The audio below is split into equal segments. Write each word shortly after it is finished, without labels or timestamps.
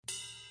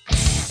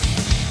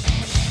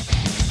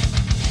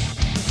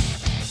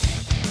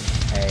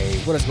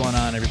What is going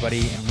on,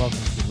 everybody, and welcome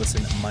to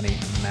Listen Money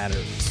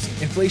Matters.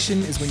 Inflation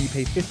is when you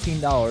pay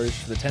 $15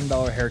 for the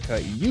 $10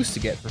 haircut you used to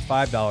get for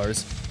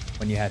 $5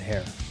 when you had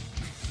hair.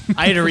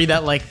 I had to read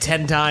that like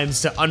 10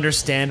 times to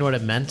understand what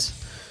it meant.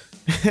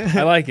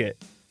 I like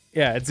it.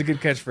 Yeah, it's a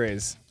good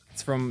catchphrase.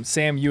 It's from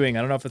Sam Ewing.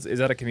 I don't know if is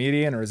that a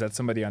comedian or is that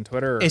somebody on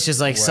Twitter? It's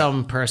just like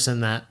some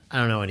person that I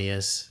don't know what he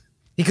is.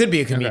 He could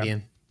be a comedian.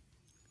 Okay.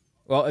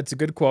 Well, it's a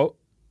good quote.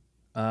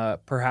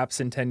 Perhaps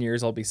in 10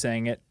 years I'll be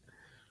saying it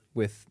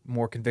with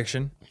more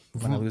conviction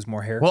when I lose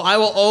more hair. Well, I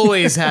will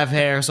always have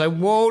hair, so I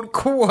won't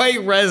quite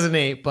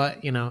resonate,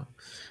 but you know.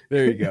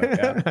 There you go.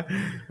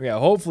 Yeah,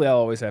 hopefully I'll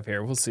always have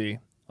hair. We'll see.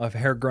 I'll have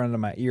hair growing out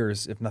of my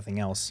ears, if nothing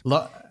else.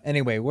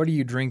 Anyway, what are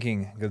you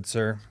drinking, good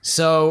sir?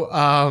 So,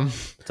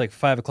 It's like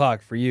 5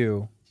 o'clock for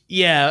you.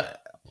 yeah,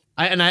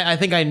 I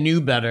think I knew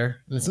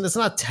better. It's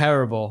not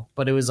terrible,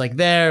 but it was like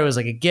there. It was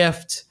like a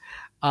gift.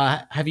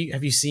 Have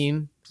you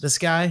seen this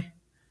guy?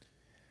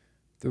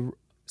 The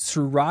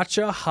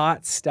Sriracha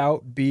Hot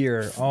Stout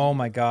Beer. Oh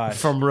my gosh.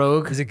 From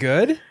Rogue. Is it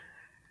good?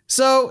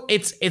 So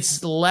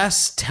it's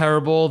less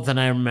terrible than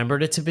I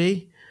remembered it to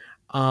be.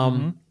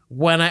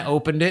 When I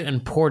opened it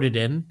and poured it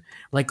in,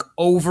 like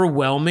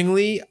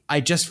overwhelmingly,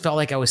 I just felt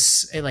like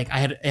it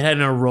had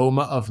an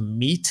aroma of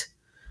meat,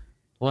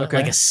 like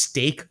a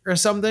steak or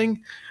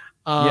something.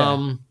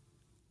 And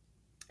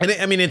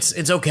I mean,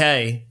 it's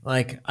okay.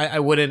 Like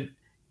I wouldn't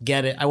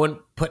get it. I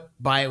wouldn't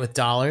buy it with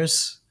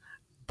dollars,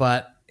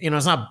 but you know,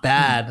 it's not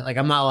bad. Like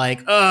I'm not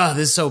like, oh,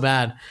 this is so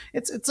bad.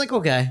 It's like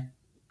okay.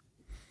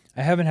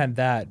 I haven't had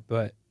that,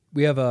 but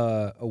we have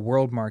a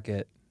world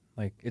market.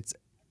 Like it's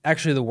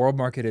actually the world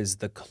market is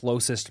the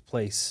closest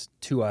place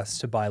to us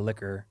to buy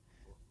liquor,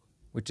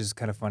 which is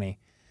kind of funny.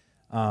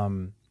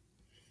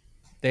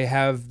 They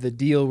have the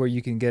deal where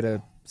you can get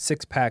a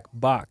 6-pack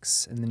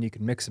box and then you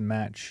can mix and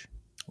match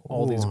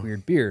all these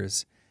weird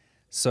beers.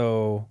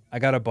 So I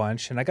got a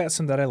bunch and I got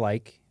some that I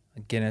like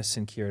Guinness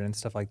and Kirin and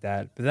stuff like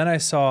that. But then I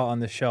saw on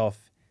the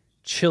shelf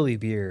chili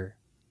beer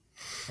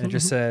and it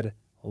just said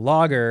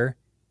lager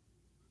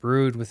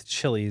brewed with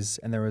chilies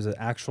and there was an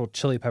actual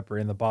chili pepper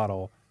in the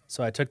bottle.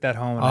 So I took that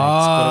home and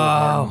I split it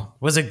with Martin.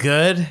 Was it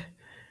good?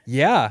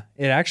 Yeah,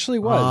 it actually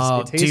was.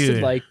 Oh, it tasted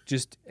dude. like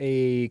just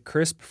a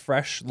crisp,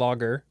 fresh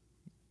lager,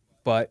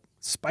 but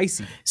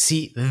spicy.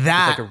 See With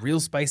that? like a real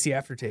spicy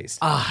aftertaste.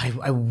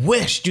 I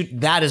wish, dude,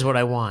 that is what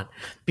I want.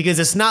 Because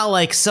it's not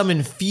like some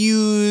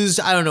infused,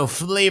 I don't know,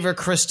 flavor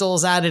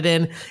crystals added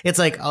in. It's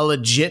like a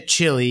legit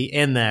chili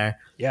in there.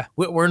 Yeah.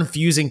 We're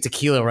infusing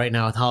tequila right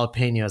now with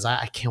jalapenos.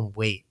 I can't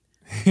wait.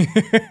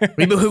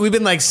 we've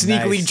been like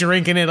sneakily Nice.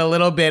 drinking it a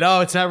little bit.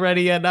 Oh, it's not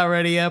ready yet,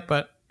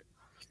 but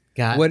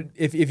God. What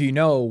if you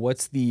know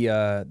what's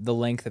the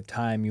length of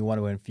time you want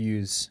to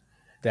infuse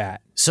that?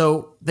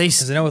 So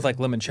Because I know with like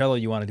limoncello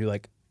you want to do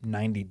like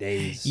 90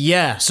 days.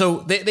 yeah.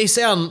 So they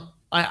say on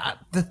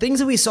the things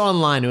that we saw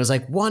online, it was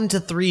like 1 to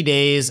 3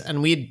 days,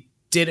 and we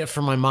did it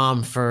for my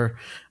mom for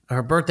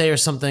her birthday or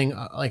something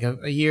like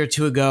a year or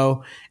two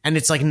ago, and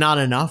it's like not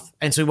enough,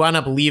 and so we wound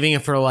up leaving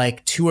it for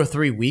like 2 or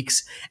 3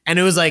 weeks, and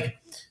it was like.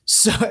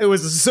 So it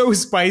was so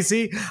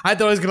spicy. I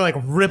thought I was gonna like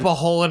rip a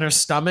hole in her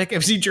stomach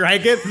if she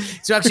drank it.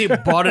 So I actually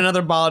bought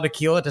another bottle of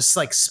tequila to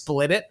like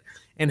split it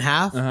in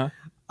half.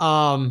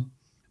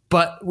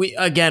 But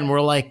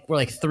we're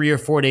like 3 or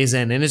 4 days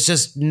in, and it's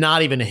just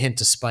not even a hint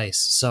of spice.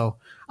 So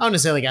I want to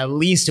say like at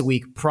least a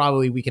week,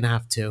 probably week and a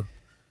half too.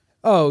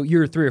 Oh,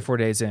 you're 3 or 4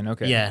 days in.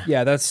 Okay. Yeah.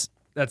 Yeah, that's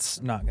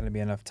not going to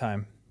be enough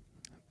time.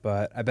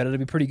 But I bet it'll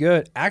be pretty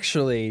good.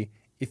 Actually,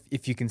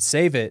 if you can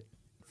save it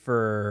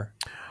for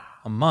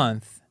a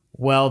month.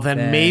 Well,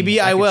 then maybe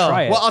I I could will.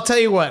 try it. Well, I'll tell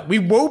you what, we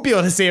won't be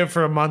able to save it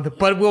for a month,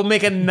 but we'll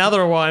make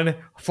another one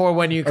for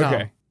when you come.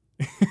 Okay.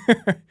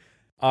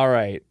 All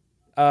right.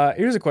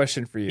 Here's a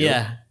question for you.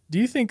 Yeah. Do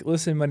you think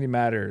Listen Money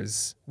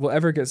Matters will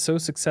ever get so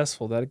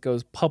successful that it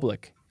goes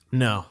public?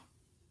 No.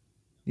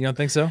 You don't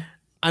think so?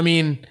 I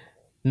mean,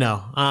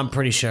 no, I'm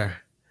pretty sure.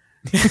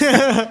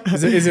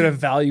 Is it a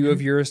value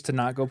of yours to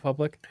not go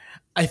public?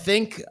 I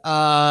think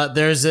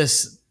there's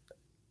this.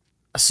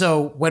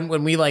 So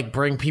when we like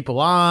bring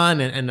people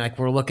on and like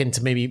we're looking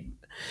to maybe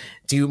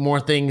do more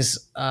things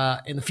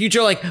in the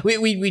future, like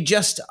we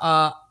just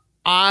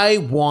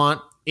I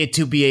want it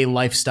to be a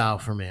lifestyle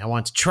for me. I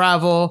want to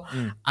travel.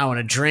 I want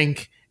to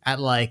drink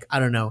at like, I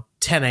don't know,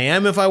 10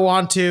 a.m. if I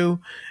want to.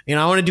 You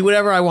know, I want to do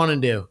whatever I want to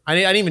do. I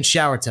didn't even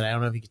shower today. I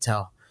don't know if you could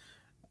tell.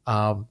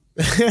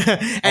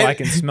 I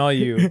can smell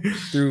you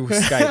through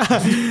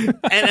Skype.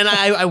 and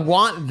I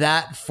want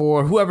that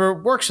for whoever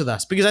works with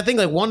us, because I think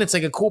like one, it's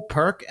like a cool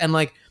perk, and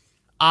like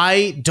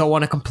I don't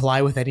want to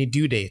comply with any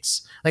due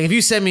dates. Like if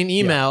you send me an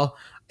email,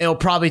 it'll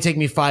probably take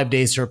me 5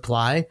 days to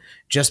reply,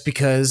 just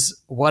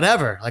because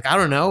whatever. Like I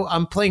don't know,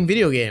 I'm playing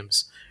video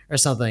games or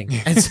something,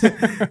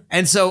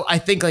 and so I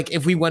think like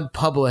if we went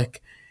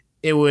public,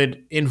 it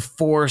would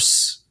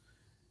enforce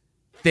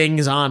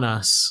things on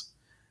us.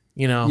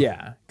 You know?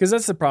 Yeah, because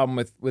that's the problem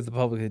with the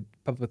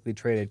publicly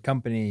traded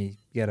company.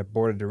 You got a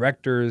board of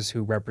directors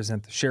who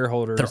represent the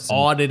shareholders. They're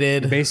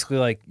audited. Basically,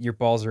 like your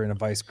balls are in a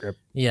vice grip.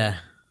 Yeah.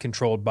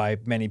 controlled by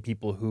many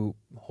people who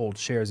hold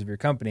shares of your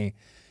company,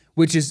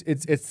 which is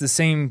it's the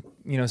same,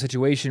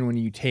 situation when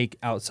you take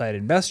outside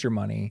investor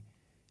money,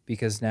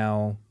 because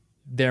now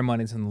their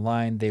money's on the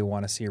line, they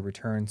want to see a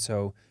return.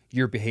 So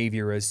your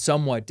behavior is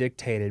somewhat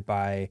dictated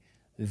by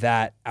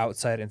that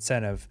outside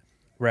incentive.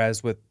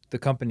 Whereas with the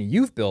company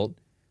you've built,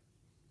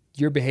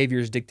 your behavior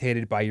is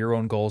dictated by your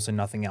own goals and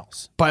nothing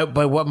else. By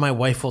what my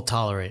wife will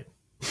tolerate.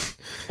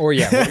 Or what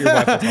your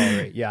wife will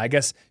tolerate. Yeah, I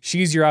guess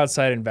she's your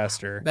outside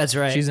investor. That's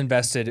right. She's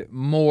invested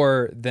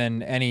more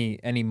than any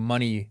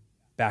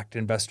money-backed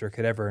investor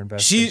could ever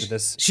invest into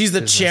this. She's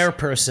the business.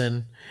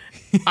 Chairperson.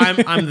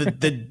 I'm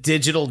the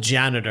digital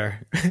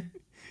janitor.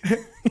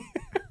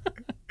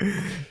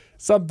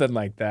 Something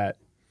like that.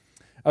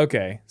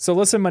 Okay, so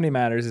Listen Money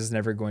Matters is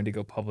never going to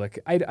go public.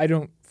 I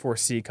don't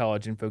foresee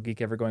College Info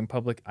Geek ever going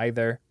public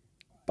either,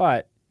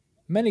 but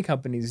many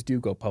companies do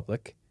go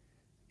public,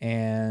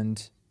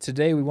 and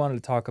today we wanted to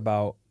talk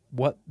about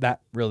what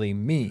that really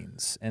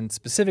means, and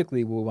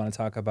specifically we want to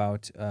talk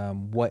about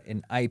what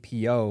an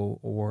IPO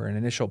or an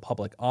initial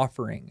public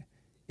offering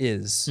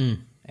is,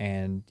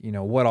 and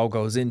what all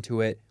goes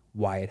into it,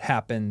 why it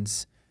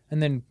happens,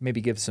 and then maybe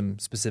give some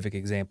specific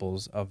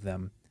examples of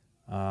them,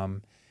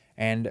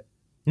 and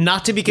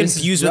not to be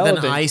confused with an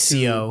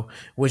ICO,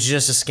 which is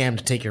just a scam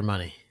to take your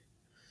money.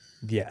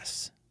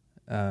 Yes.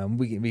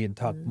 We can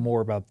talk more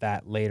about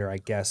that later, I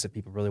guess, if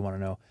people really want to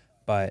know.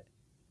 But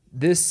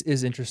this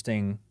is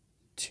interesting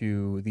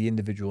to the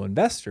individual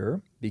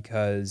investor,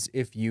 because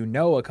if you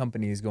know a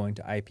company is going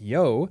to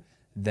IPO,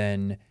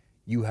 then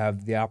you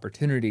have the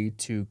opportunity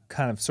to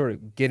kind of sort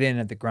of get in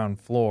at the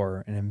ground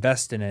floor and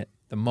invest in it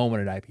the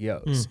moment it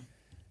IPOs.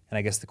 And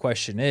I guess the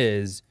question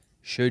is,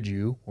 should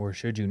you or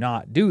should you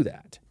not do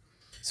that?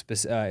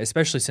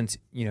 Especially since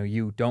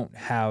you don't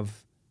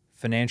have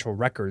financial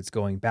records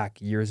going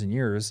back years and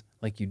years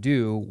like you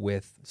do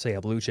with, say, a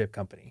blue chip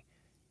company.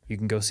 You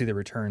can go see the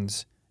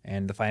returns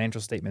and the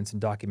financial statements and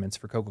documents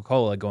for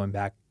Coca-Cola going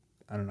back,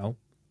 I don't know,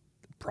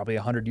 probably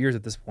 100 years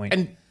at this point.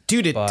 And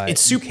dude,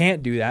 it's super. You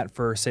can't do that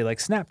for, say, like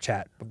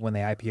Snapchat. When they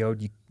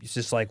IPO'd, it's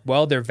just like,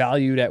 well, they're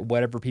valued at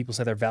whatever people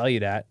say they're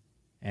valued at,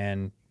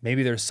 and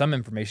maybe there's some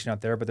information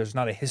out there, but there's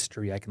not a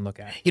history I can look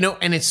at.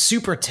 And it's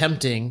super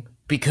tempting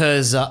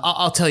because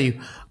I'll tell you,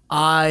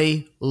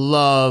 I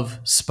love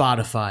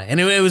Spotify. And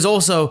it was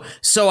also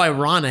so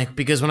ironic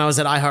because when I was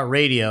at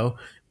iHeartRadio,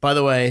 by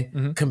the way,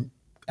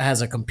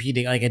 has a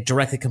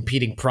directly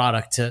competing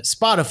product to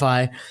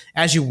Spotify,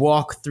 as you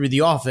walk through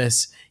the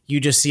office, you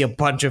just see a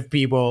bunch of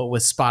people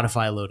with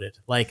Spotify loaded.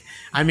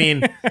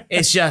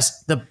 It's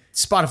just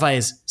Spotify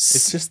is...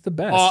 It's just the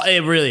best. Oh,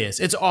 it really is.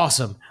 It's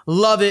awesome.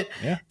 Love it.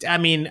 Yeah.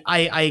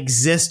 I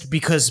exist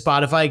because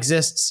Spotify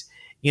exists,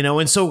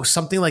 and so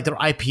something like their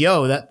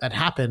IPO that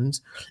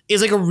happens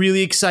is like a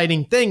really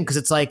exciting thing because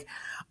it's like,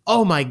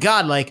 oh my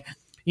God, I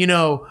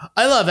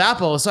love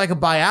Apple, so I could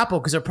buy Apple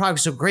because their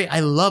products are so great.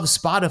 I love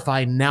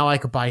Spotify. Now I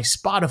could buy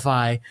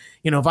Spotify.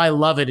 If I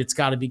love it, it's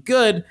got to be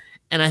good.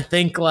 And I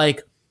think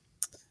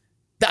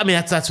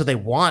that's what they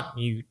want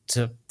you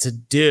to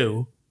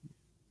do.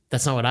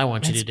 That's not what I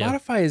want you to do.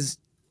 Spotify is,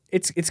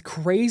 it's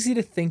crazy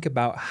to think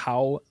about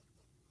how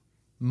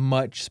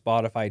much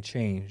Spotify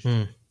changed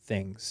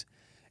things.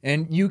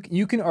 And you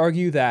can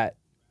argue that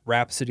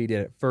Rhapsody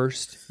did it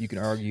first. You can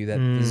argue that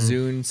the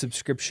Zune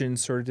subscription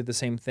sort of did the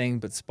same thing,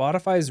 but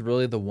Spotify is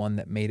really the one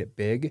that made it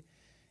big.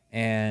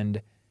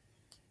 And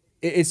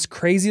it's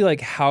crazy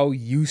how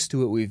used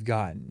to it we've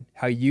gotten,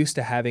 how used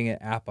to having an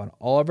app on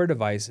all of our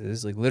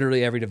devices,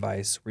 literally every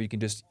device, where you can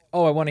just,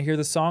 I want to hear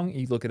the song,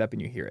 you look it up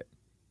and you hear it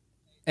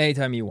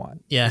anytime you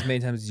want, as many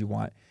times as you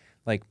want.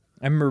 I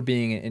remember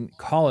being in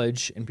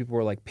college and people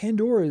were like,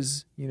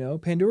 Pandora's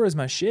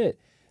my shit.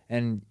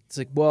 And it's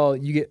like, well,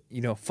 you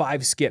get,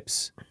 5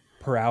 skips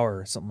per hour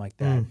or something like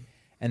that.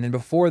 And then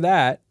before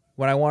that,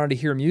 when I wanted to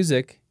hear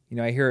music,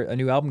 I hear a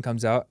new album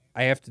comes out,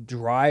 I have to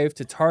drive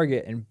to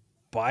Target and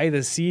buy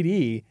the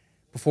CD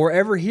before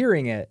ever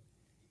hearing it.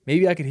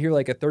 Maybe I could hear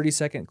a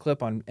 30-second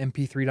clip on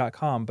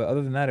mp3.com, but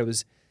other than that, it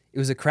was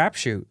a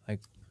crapshoot. I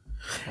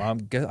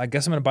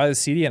guess I'm going to buy the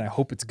CD and I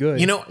hope it's good.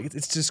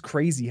 It's just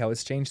crazy how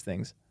it's changed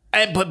things.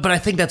 But I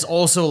think that's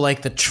also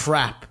the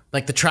trap.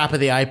 The trap of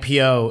the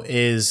IPO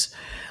is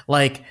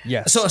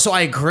yes. So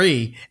I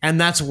agree. And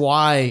that's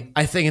why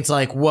I think it's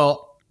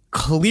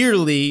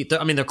clearly,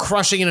 they're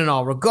crushing it in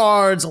all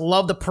regards.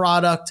 Love the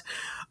product,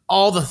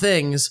 all the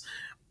things.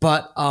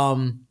 But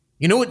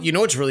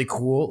what's really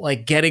cool?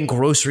 Getting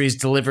groceries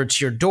delivered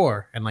to your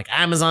door. And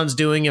Amazon's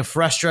doing it,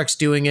 FreshDirect's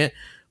doing it.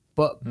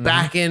 But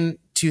back in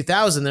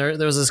 2000, there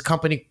was this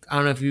company, I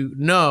don't know if you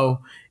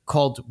know,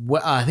 called,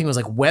 I think it was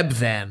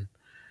Webvan.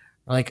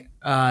 It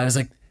was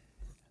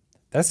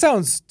that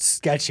sounds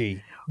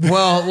sketchy.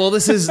 Well,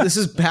 this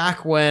is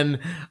back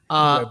when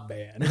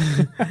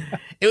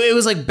it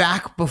was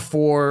back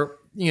before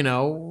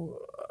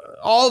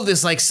all of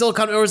this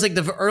Silicon. It was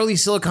the early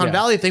Silicon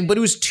Valley thing, but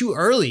it was too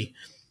early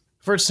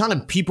for its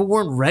time. People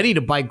weren't ready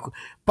to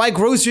buy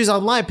groceries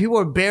online. People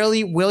were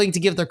barely willing to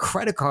give their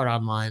credit card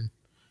online.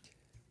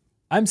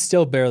 I'm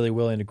still barely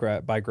willing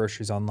to buy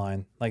groceries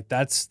online. Like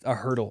that's a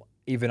hurdle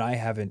even I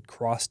haven't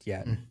crossed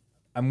yet.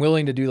 I'm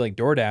willing to do like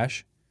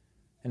DoorDash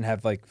and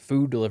have like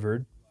food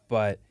delivered,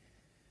 but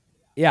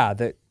yeah,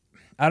 that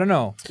I don't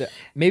know.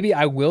 Maybe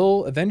I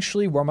will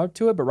eventually warm up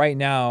to it, but right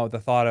now the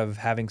thought of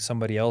having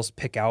somebody else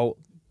pick out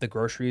the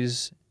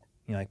groceries,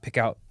 like pick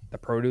out the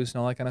produce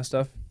and all that kind of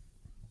stuff,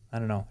 I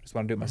don't know. I just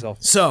want to do it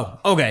myself. So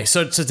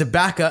to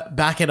back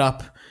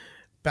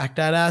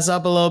that ass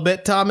up a little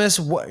bit, Thomas,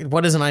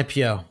 what is an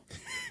IPO?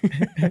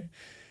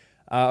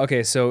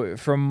 Okay, so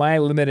from my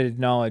limited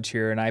knowledge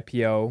here, an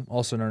IPO,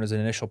 also known as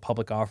an initial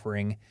public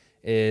offering,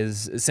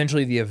 is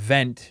essentially the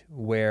event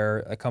where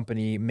a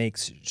company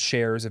makes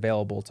shares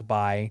available to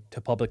buy to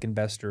public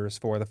investors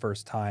for the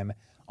first time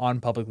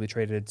on publicly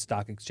traded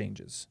stock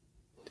exchanges.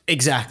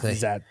 Exactly.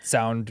 Does that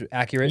sound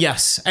accurate?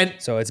 Yes. And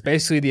so it's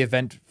basically the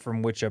event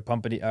from which a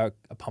company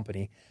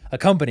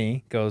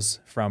goes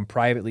from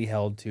privately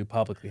held to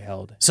publicly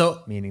held.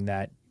 So meaning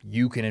that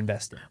you can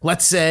invest in.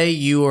 Let's say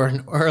you are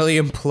an early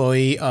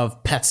employee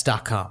of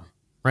pets.com,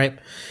 right?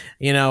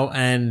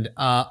 And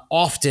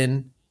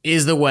often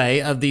is the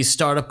way of these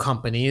startup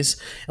companies.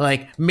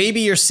 Like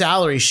maybe your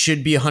salary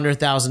should be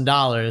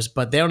 $100,000,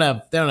 but they don't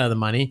have the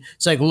money.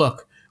 It's like,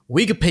 look,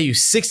 we could pay you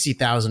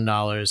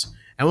 $60,000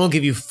 and we'll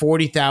give you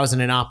 $40,000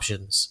 in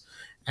options.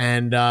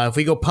 And if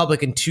we go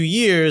public in 2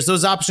 years,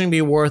 those options will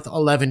be worth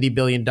 $11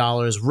 billion,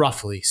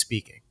 roughly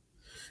speaking.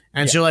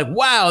 And so you're like,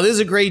 wow, this is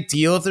a great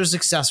deal if they're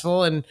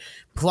successful. And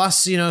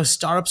plus,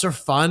 startups are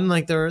fun.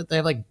 Like they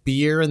have like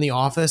beer in the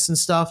office and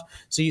stuff.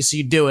 So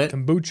you do it.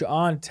 Kombucha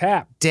on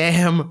tap.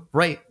 Damn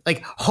right.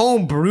 Like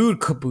home brewed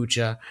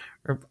kombucha.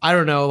 Or I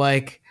don't know,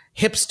 like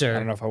hipster. I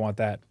don't know if I want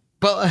that.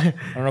 But I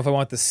don't know if I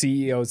want the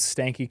CEO's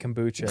stanky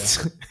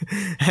kombucha.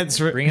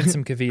 Bring in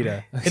some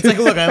Kavita. It's like,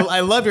 look, I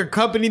love your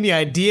company and the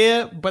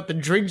idea, but the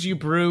drinks you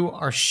brew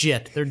are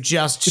shit. They're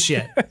just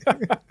shit.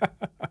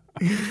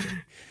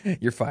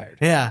 You're fired.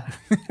 Yeah.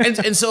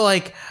 And so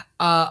like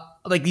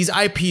these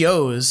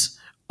IPOs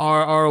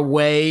are a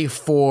way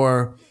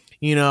for,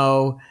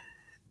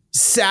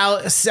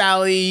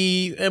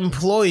 Sally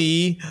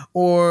employee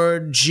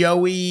or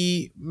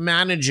Joey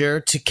manager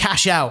to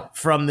cash out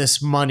from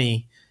this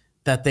money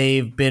that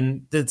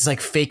it's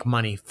like fake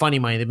money, funny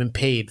money. They've been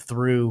paid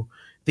through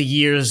the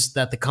years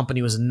that the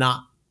company was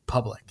not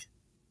public.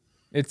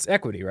 It's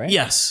equity, right?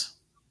 Yes.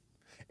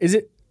 Is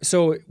it?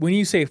 So when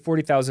you say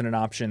 40,000 in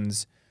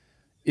options,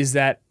 is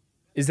that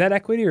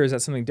equity or is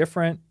that something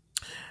different?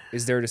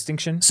 Is there a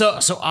distinction? So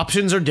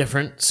options are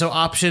different. So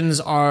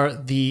options are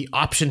the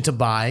option to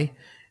buy,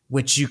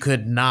 which you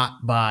could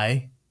not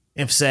buy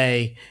if,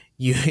 say,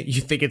 you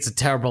think it's a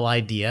terrible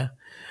idea.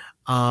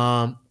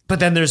 But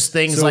then there's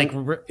things like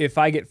if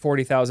I get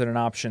 40,000 in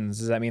options,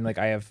 does that mean like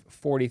I have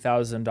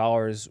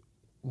 $40,000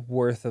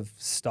 worth of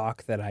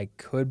stock that I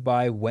could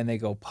buy when they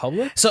go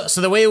public? So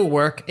the way it would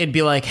work, it'd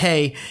be like,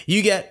 hey,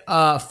 you get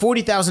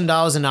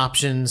 $40,000 in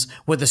options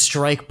with a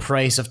strike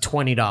price of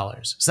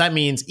 $20. So that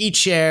means each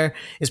share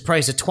is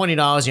priced at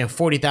 $20. You have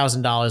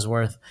 $40,000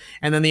 worth.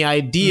 And then the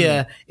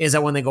idea is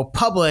that when they go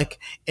public,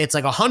 it's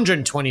like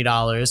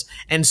 $120.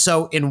 And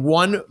so in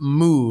one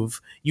move,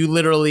 you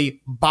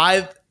literally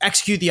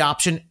execute the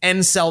option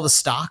and sell the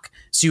stock.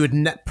 So you would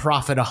net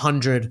profit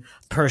 $100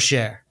 per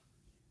share.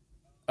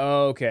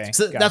 Okay.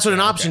 So that's what an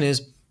option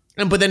is.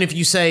 But then if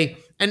you say,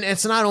 and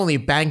it's not only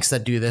banks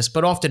that do this,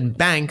 but often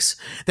banks,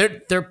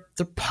 they're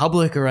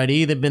public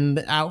already. They've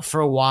been out for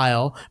a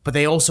while, but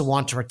they also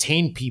want to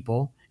retain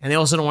people, and they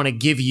also don't want to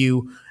give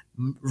you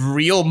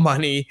real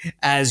money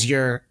as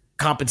your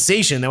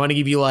compensation. They want to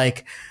give you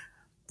like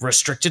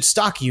restricted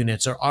stock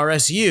units or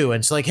RSU.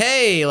 And it's like,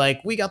 hey, like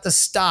we got the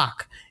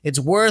stock. It's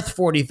worth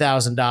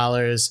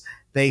 $40,000.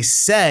 They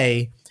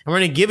say, and we're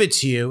going to give it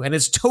to you, and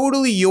it's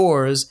totally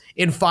yours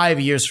in 5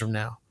 years from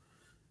now,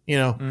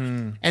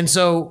 And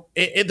so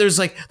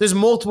there's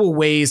multiple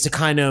ways to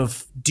kind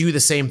of do the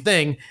same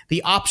thing.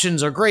 The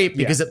options are great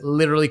because it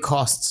literally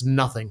costs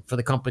nothing for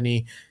the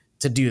company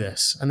to do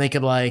this, and they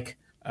could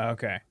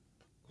okay.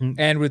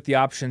 And with the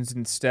options,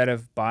 instead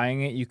of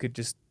buying it, you could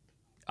just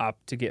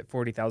opt to get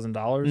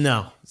 $40,000.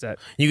 No,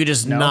 you could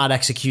just not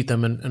execute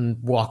them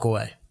and walk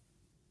away.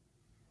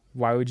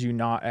 Why would you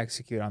not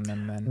execute on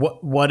them then?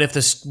 What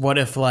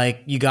if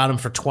like you got them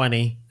for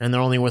 20 and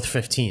they're only worth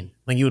 15?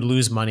 Like you would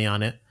lose money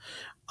on it.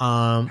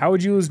 How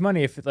would you lose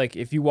money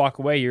if you walk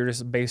away, you're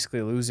just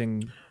basically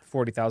losing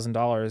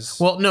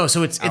 $40,000? Well, no.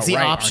 So it's the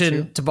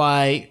option to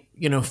buy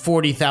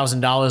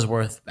 $40,000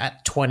 worth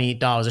at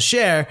 $20 a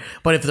share.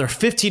 But if they're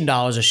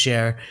 $15 a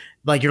share,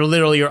 like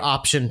your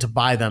option to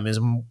buy them is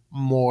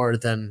more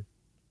than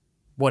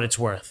what it's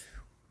worth.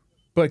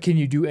 But can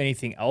you do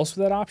anything else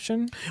with that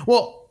option?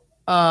 Well.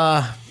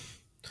 I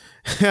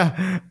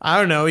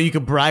don't know. You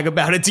could brag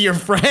about it to your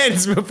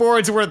friends before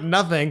it's worth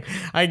nothing,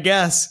 I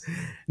guess.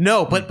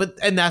 No, but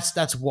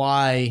that's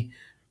why.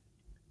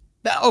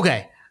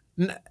 Okay,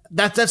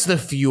 that's the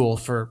fuel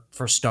for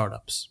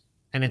startups,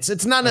 and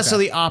it's not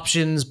necessarily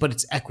options, but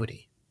it's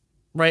equity,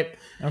 right?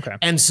 Okay.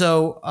 And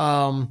so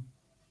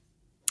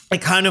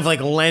it kind of like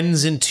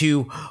lends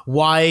into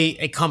why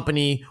a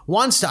company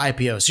wants to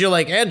IPO. So you're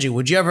like, Andrew,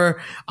 would you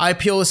ever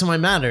IPO Listen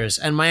Money Matters?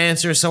 And my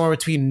answer is somewhere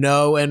between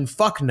no and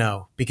fuck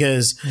no,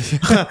 because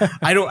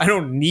I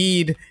don't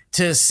need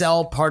to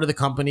sell part of the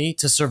company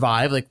to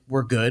survive. Like,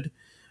 we're good.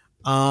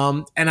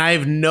 And I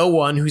have no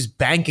one who's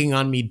banking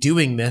on me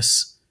doing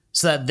this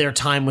so that their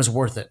time was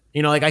worth it.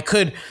 You know, like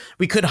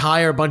we could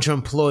hire a bunch of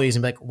employees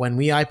and be like, when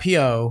we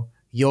IPO,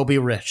 you'll be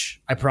rich.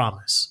 I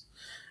promise.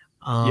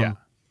 Yeah.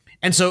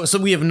 And so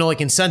we have no like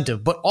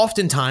incentive, but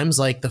oftentimes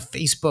like the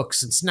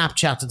Facebooks and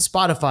Snapchats and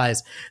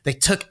Spotify's, they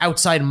took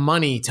outside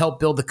money to help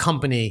build the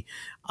company.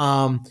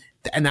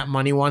 And that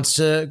money wants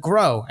to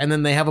grow. And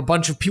then they have a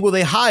bunch of people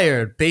they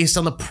hired based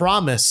on the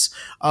promise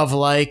of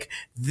like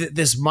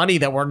this money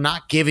that we're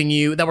giving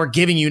you,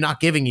 not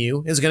giving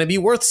you, is going to be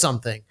worth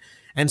something.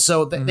 And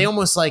so they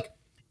almost like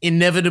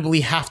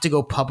inevitably have to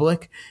go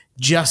public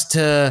just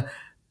to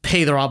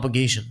pay their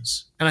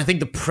obligations. And I think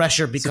the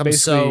pressure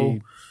becomes so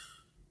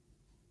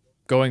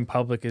going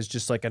public is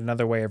just like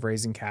another way of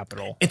raising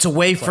capital. It's a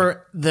way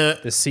for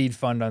the seed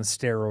fund on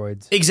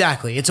steroids.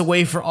 Exactly. It's a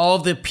way for all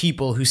of the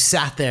people who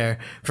sat there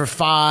for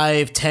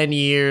 5-10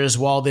 years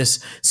while this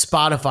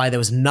Spotify that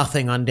was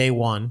nothing on day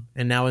one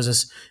and now is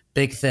this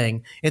big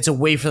thing. It's a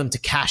way for them to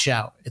cash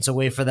out. It's a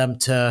way for them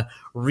to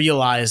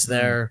realize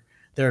their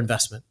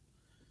investment.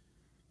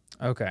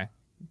 Okay.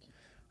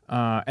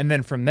 And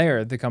then from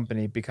there, the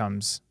company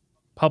becomes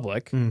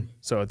public.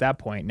 So at that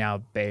point,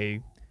 now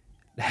they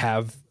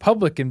have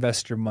public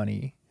investor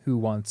money who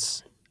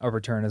wants a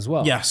return as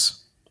well.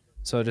 Yes.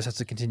 So it just has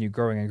to continue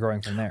growing and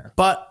growing from there.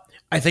 But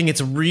I think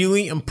it's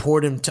really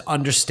important to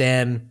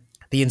understand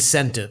the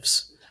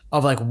incentives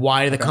of like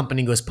why the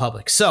company goes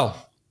public. So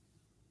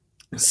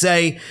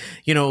say,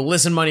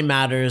 Listen Money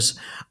Matters.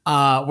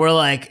 We're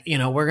like,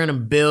 we're going to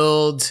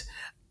build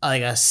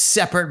like a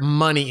separate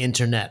money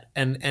internet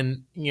and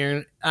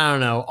I don't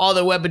know, all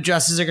the web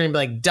addresses are going to be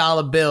like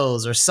dollar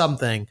bills or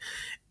something.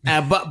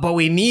 But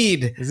we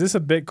need. Is this a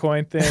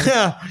Bitcoin thing?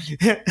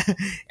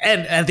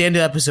 And at the end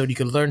of the episode, you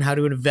can learn how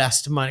to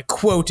invest money.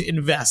 Quote,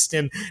 invest.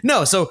 And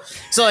no, so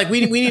like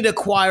we need to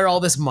acquire all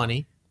this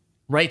money,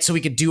 right? So we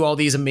could do all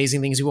these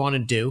amazing things we want to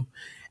do.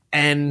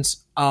 And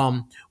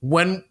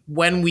when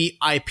we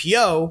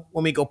IPO,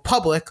 when we go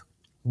public,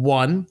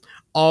 one,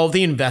 all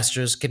the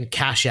investors can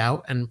cash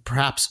out and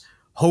perhaps,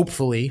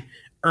 hopefully,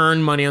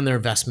 earn money on their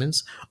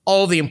investments.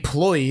 All the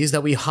employees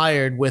that we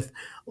hired with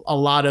a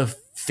lot of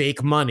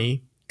fake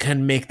money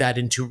can make that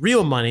into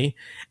real money.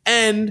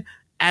 And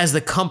as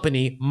the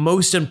company,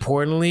 most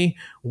importantly,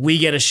 we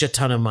get a shit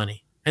ton of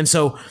money. And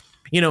so,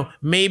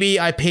 maybe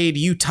I paid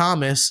you,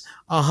 Thomas,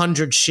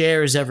 100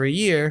 shares every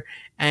year,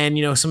 and,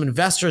 some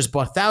investors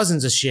bought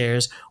thousands of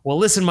shares. Well,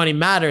 Listen Money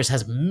Matters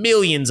has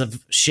millions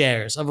of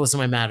shares of Listen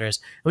Money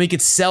Matters, and we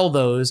could sell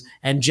those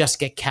and just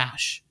get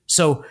cash.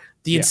 So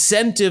the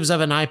incentives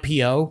of an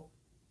IPO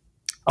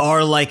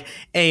are like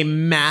a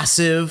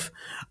massive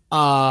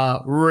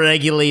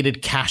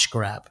regulated cash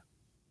grab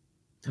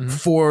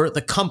for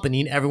the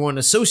company and everyone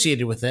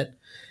associated with it.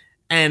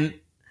 And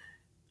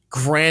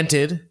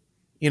granted,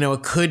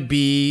 it could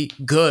be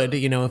good.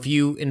 If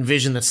you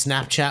envision that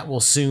Snapchat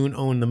will soon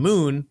own the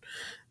moon,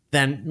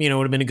 then, it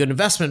would have been a good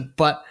investment.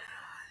 But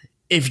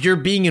if you're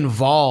being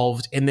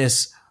involved in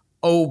this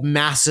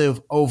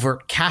massive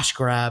overt cash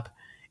grab,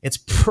 it's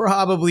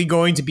probably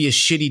going to be a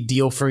shitty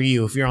deal for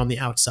you if you're on the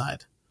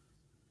outside.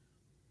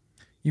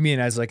 You mean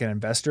as like an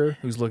investor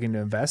who's looking to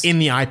invest? In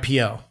the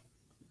IPO.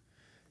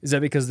 Is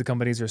that because the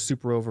companies are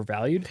super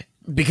overvalued?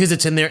 Because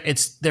they're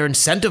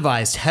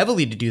incentivized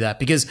heavily to do that.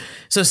 Because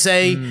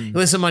say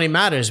Listen Money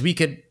Matters, we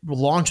could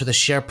launch with a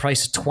share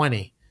price of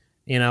 20,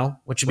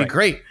 which would be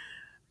great.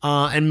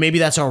 And maybe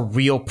that's our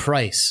real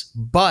price.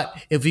 But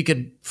if we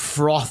could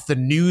froth the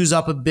news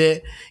up a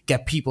bit,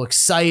 get people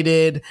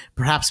excited,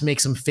 perhaps make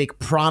some fake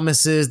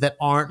promises that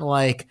aren't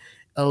like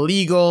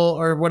illegal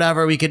or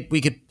whatever, we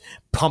could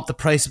pump the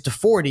price up to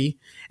 40.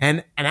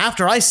 And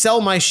after I sell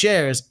my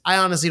shares, I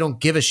honestly don't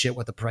give a shit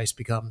what the price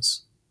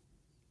becomes.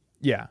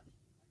 Yeah.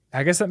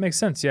 I guess that makes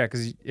sense. Yeah,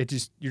 because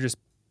you're just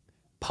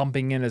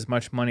pumping in as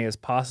much money as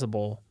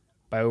possible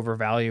by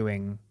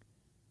overvaluing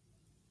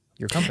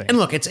your company. And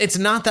look, it's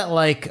not that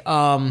like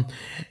I'm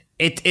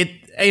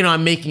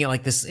making it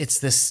like this. It's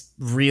this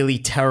really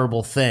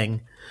terrible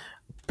thing,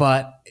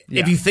 but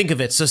if you think of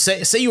it, so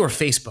say you were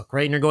Facebook,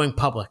 right, and you're going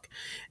public,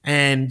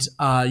 and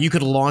you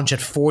could launch at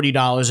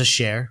 $40 a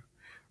share,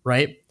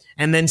 right,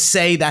 and then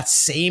say that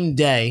same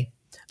day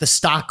the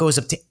stock goes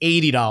up to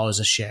 $80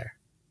 a share.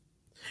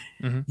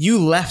 You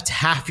left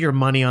half your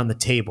money on the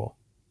table.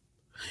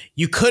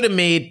 You could have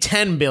made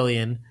 $10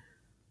 billion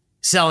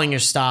selling your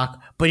stock,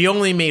 but you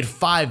only made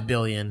 $5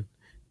 billion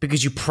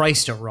because you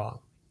priced it wrong.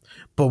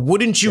 But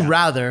wouldn't you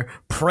rather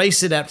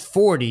price it at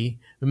 40,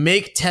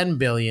 make $10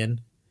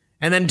 billion,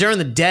 and then during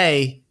the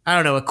day, I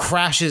don't know, it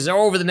crashes, or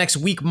over the next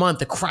week,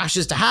 month, it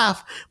crashes to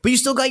half, but you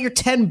still got your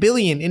 $10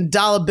 billion in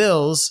dollar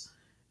bills,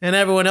 and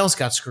everyone else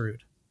got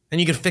screwed,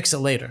 and you could fix it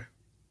later.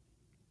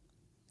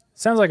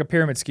 Sounds like a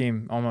pyramid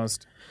scheme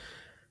almost.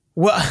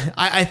 Well,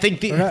 I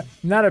think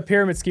Not a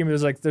pyramid scheme.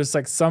 There's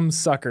like some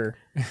sucker,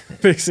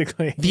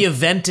 basically. the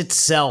event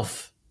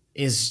itself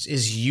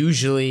is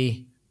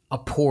usually a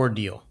poor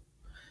deal.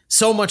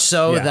 So much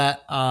so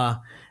that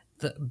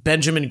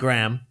Benjamin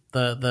Graham,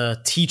 the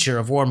teacher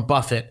of Warren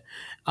Buffett,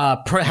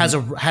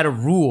 had a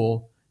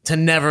rule to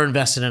never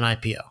invest in an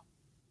IPO.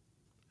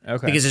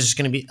 Okay. Because it's just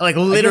going to be like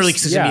literally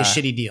guess, it's going to be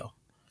a shitty deal.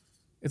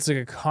 It's like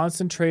a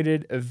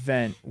concentrated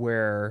event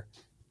where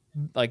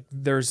like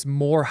there's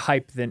more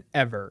hype than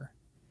ever.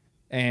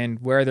 And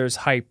where there's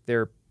hype,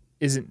 there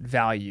isn't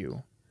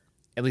value.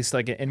 At least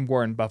like in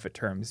Warren Buffett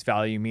terms,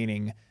 value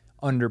meaning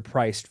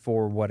underpriced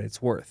for what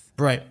it's worth.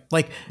 Right.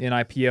 Like in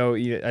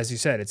IPO, as you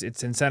said, it's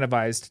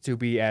incentivized to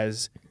be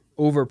as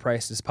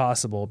overpriced as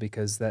possible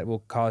because that will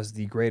cause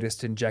the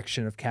greatest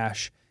injection of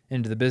cash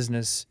into the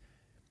business,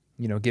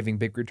 giving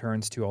big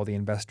returns to all the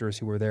investors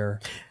who were there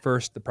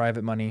first, the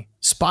private money.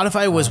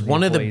 Spotify was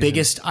one of the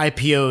biggest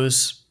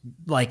IPOs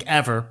like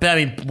ever.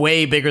 I mean,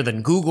 way bigger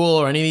than Google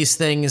or any of these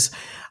things.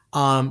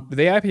 Did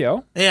they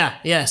IPO?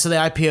 Yeah. So they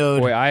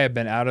IPO'd. Boy, I have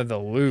been out of the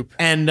loop.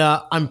 And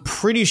I'm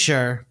pretty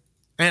sure,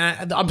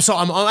 and I'm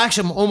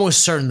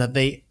almost certain that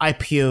they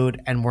IPO'd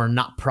and were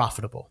not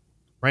profitable,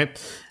 right?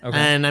 Okay.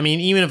 And I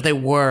mean, even if they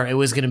were, it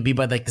was going to be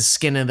by like the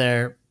skin of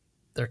their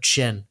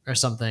chin or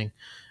something.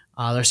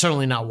 They're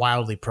certainly not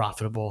wildly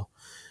profitable,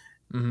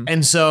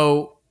 and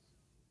so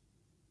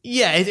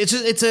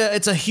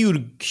it's a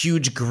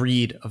huge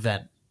greed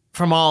event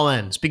from all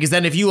ends. Because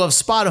then if you love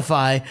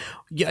Spotify,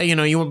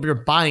 you're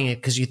buying it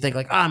because you think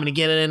like, I'm going to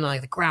get it in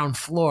like the ground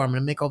floor. I'm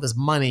going to make all this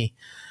money.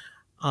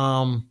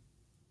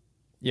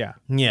 Yeah.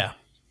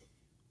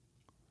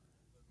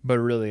 But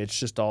really, it's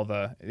just all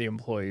the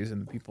employees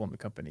and the people in the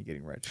company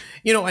getting rich.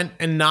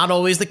 And not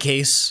always the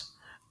case.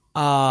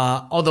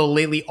 Although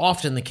lately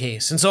often the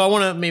case. And so I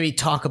want to maybe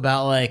talk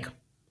about like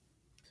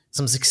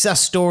some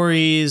success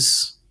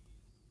stories,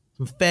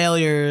 some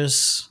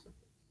failures.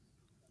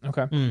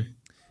 Okay.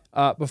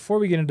 Before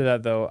we get into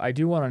that though, I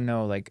do want to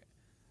know like,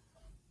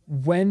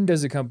 when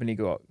does a company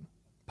go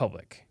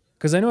public?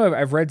 Because I know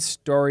I've read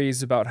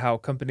stories about how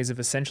companies have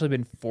essentially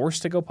been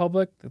forced to go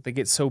public, that they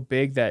get so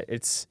big that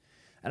it's,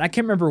 and I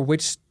can't remember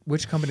which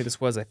company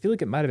this was. I feel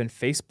like it might have been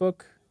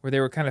Facebook, where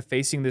they were kind of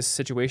facing this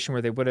situation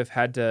where they would have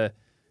had to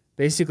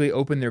basically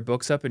open their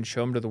books up and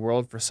show them to the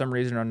world for some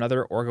reason or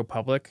another, or go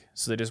public.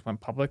 So they just went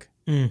public.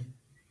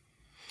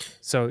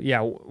 So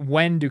yeah,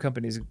 when do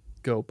companies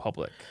go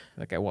public?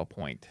 Like at what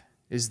point?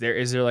 Is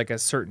there like a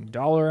certain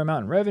dollar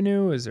amount in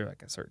revenue? Is there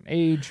like a certain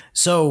age?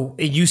 So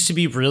it used to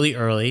be really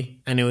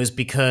early, and it was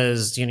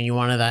because you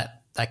wanted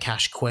that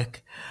cash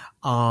quick.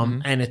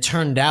 And it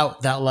turned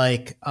out that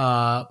like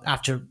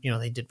after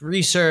they did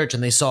research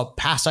and they saw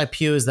past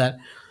IPOs that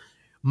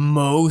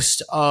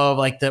most of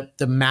like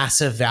the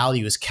massive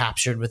value is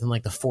captured within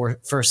like the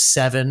first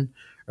 7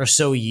 or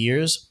so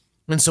years.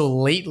 And so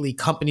lately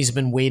companies have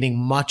been waiting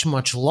much,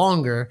 much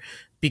longer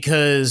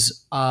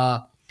because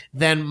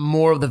then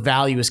more of the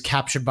value is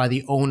captured by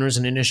the owners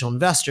and initial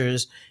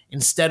investors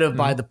instead of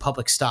by the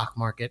public stock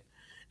market.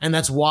 And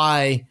that's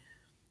why,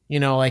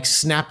 like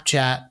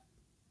Snapchat,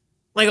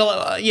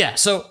 like,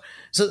 So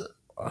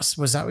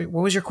was that,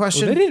 what was your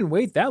question? Well, they didn't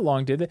wait that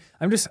long, did they?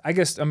 I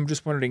guess I'm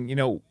just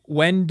wondering,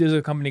 when does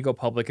a company go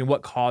public and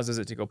what causes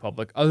it to go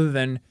public other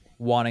than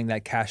wanting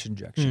that cash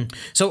injection?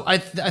 So I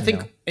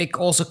think it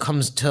also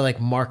comes to like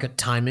market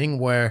timing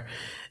where,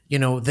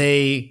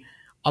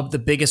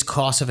 the biggest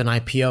cost of an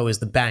IPO is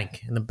the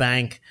bank, and the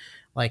bank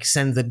like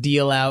sends the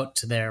deal out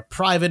to their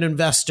private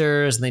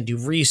investors and they do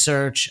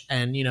research,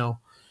 and,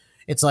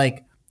 it's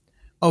like,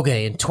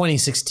 okay, in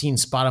 2016,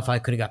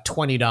 Spotify could have got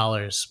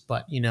 $20,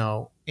 but,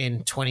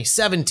 in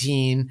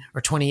 2017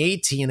 or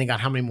 2018, they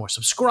got how many more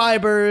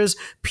subscribers?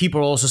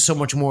 People are also so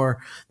much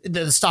more,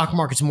 the stock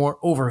market's more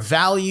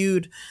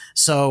overvalued.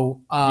 So,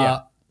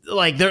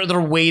 like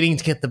they're waiting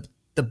to get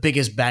the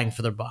biggest bang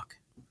for their buck.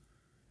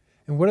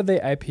 And what did they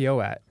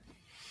IPO at?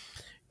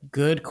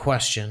 Good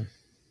question.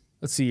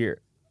 Let's see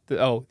here. The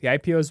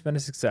IPO has been a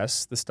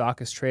success. The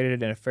stock is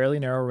traded in a fairly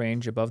narrow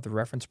range above the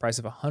reference price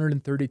of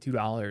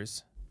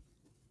 $132.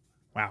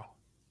 Wow.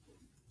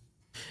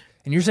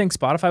 And you're saying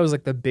Spotify was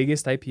like the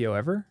biggest IPO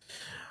ever?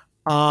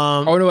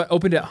 It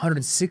opened at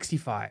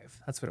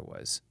 165. That's what it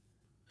was.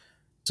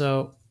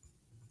 So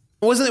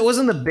it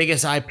wasn't the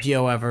biggest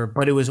IPO ever,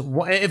 but it was,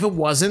 if it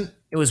wasn't,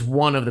 it was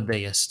one of the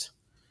biggest.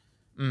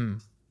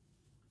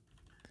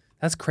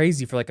 That's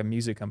crazy for like a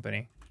music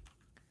company.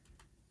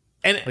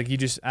 And like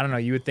I don't know,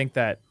 you would think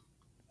that,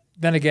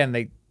 then again,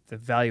 the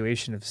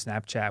valuation of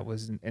Snapchat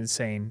was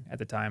insane at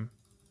the time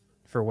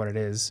for what it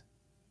is.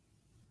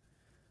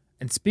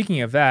 And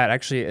speaking of that,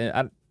 actually,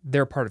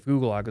 they're part of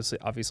Google,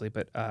 obviously,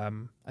 but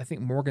I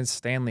think Morgan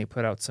Stanley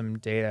put out some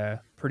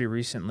data pretty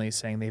recently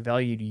saying they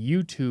valued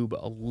YouTube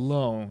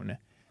alone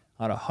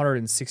on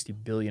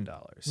 $160 billion,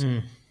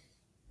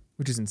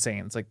 which is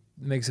insane. It's like,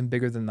 it makes them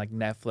bigger than like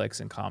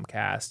Netflix and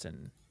Comcast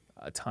and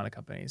a ton of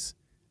companies.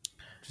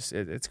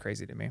 It's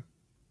crazy to me.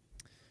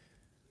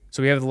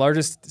 So we have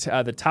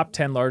the top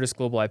 10 largest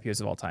global IPOs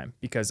of all time,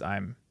 because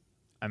I'm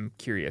I'm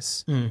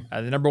curious.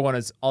 The number one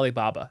is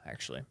Alibaba,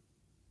 actually.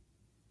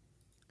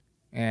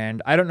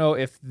 And I don't know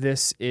if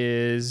this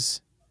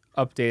is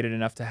updated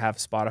enough to have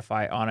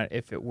Spotify on it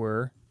if it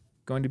were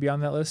going to be on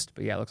that list.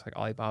 But yeah, it looks like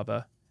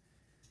Alibaba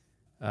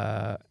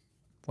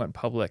went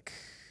public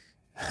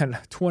at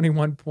a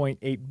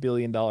 $21.8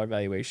 billion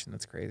valuation.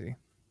 That's crazy.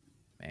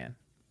 Man.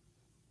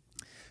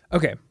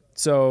 Okay,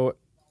 so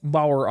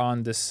while we're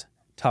on this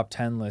top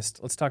 10 list,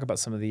 let's talk about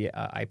some of the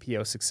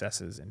IPO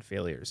successes and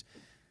failures.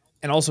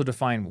 And also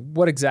define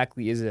what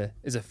exactly is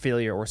a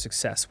failure or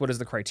success. What is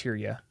the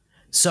criteria?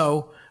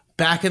 So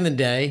back in the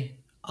day,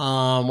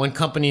 when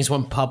companies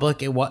went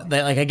public,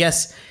 I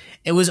guess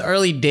it was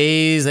early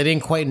days. They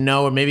didn't quite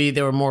know, or maybe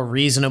they were more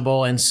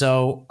reasonable, and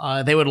so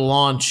they would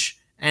launch,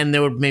 and they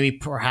would maybe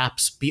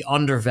perhaps be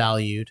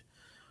undervalued.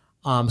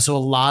 So a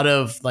lot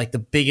of like the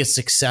biggest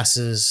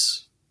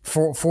successes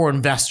for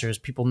investors,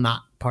 people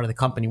not part of the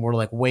company, were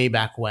like way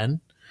back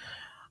when.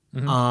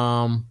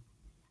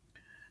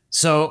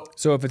 So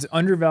if it's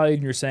undervalued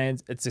and you're saying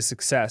it's a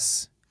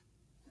success,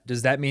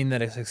 does that mean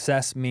that a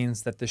success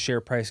means that the share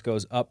price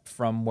goes up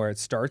from where it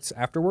starts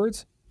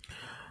afterwards?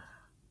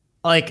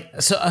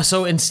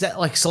 So instead,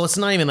 so let's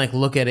not even like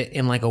look at it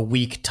in like a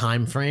week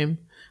time frame.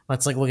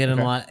 Let's like look at it in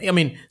a lot. I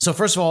mean, so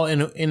first of all,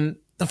 in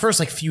the first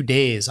like few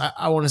days,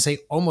 I want to say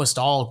almost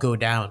all go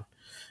down.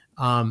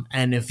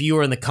 And if you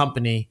were in the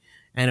company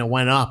and it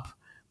went up,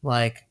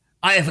 like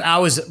if I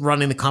was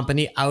running the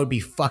company, I would be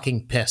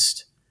fucking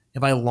pissed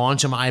if I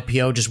launched my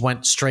IPO just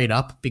went straight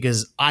up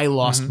because I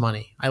lost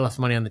money. I left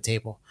money on the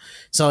table.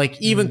 So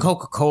like even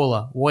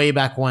Coca-Cola way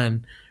back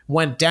when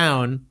went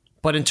down,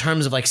 but in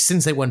terms of like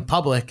since they went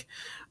public,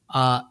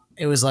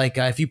 it was like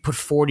if you put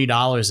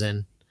 $40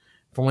 in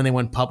from when they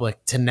went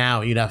public to now,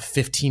 you'd have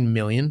 15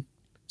 million.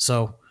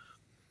 So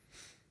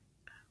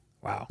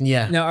wow.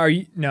 Yeah.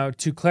 Now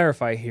to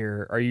clarify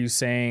here, are you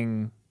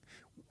saying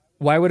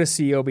why would a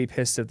CEO be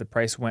pissed if the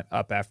price went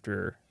up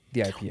after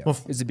the IPO? Well,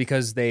 is it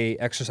because they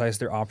exercised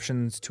their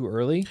options too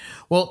early?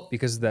 Well,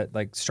 because of that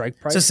like strike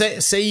price. So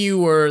say you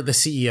were the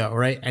CEO,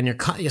 right? And you're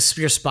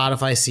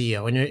Spotify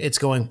CEO, and it's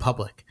going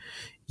public.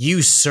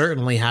 You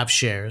certainly have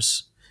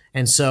shares,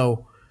 and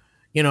so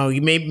you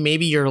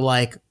maybe you're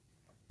like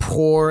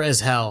poor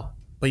as hell,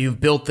 but you've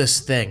built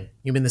this thing.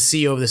 You've been the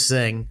CEO of this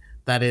thing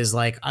that is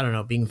like, I don't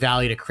know, being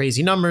valued at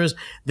crazy numbers.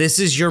 This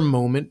is your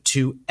moment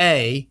to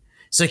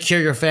secure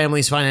your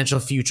family's financial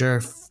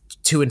future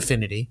to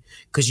infinity,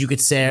 because you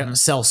could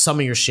sell some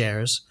of your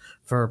shares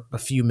for a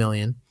few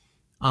million.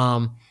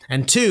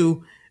 And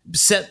two,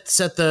 set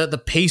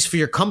the pace for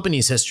your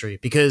company's history,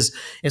 because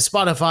if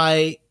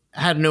Spotify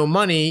had no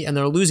money and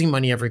they're losing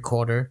money every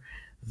quarter,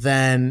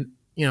 then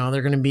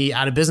they're going to be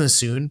out of business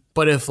soon.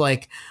 But if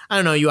like, I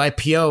don't know, you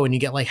IPO and you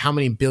get like how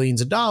many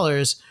billions of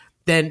dollars,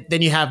 then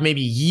you have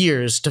maybe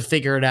years to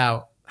figure it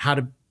out how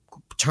to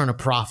turn a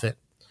profit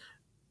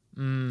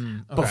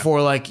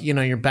before like,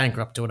 you're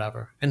bankrupt or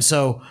whatever. And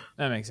so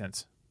that makes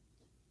sense.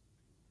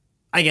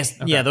 I guess,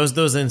 yeah, those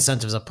are the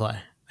incentives at play,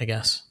 I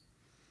guess.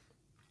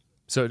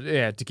 So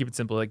yeah, to keep it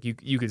simple, like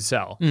you could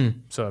sell.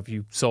 So if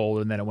you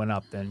sold and then it went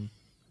up, then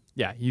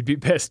yeah, you'd be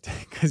pissed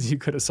because you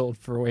could have sold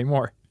for way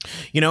more.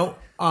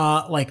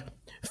 Like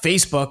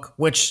Facebook,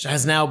 which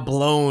has now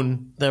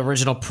blown the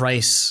original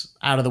price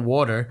out of the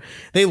water,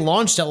 they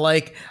launched at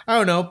like, I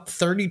don't know,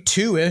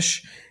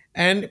 32-ish.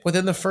 And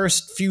within the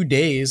first few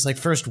days, like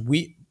first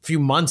week, few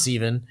months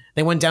even,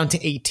 they went down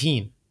to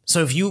 18.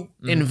 So if you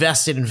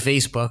invested in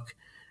Facebook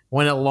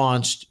when it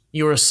launched,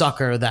 you were a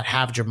sucker that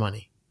halved your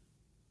money.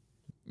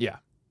 Yeah.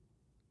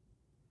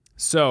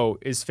 So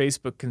is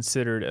Facebook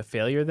considered a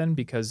failure then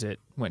because it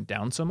went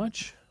down so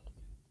much,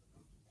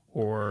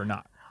 or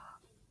not?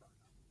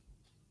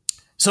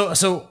 So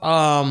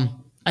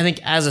I think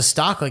as a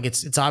stock, like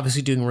it's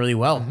obviously doing really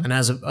well, and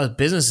as a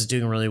business is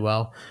doing really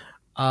well.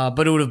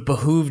 But it would have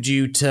behooved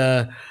you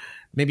to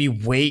maybe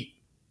wait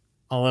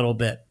a little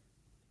bit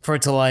for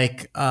it to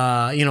like,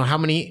 how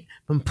many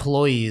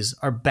employees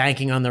are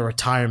banking on their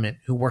retirement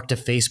who worked at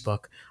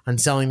Facebook on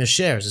selling their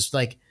shares? It's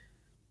like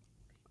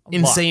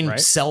insane right?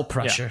 Sell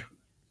pressure.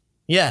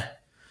 Yeah.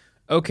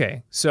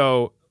 Okay.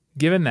 So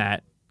given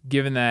that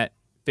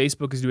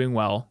Facebook is doing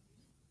well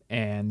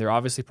and they're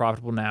obviously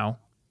profitable now,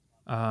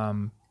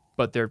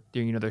 but their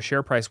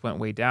share price went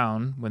way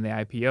down when they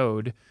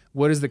IPO'd.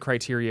 What is the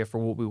criteria for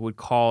what we would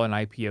call an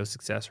IPO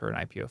success or an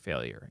IPO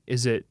failure?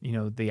 Is it, the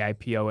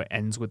IPO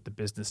ends with the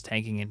business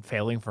tanking and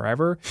failing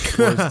forever?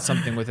 Or is it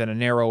something within a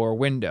narrower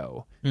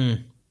window?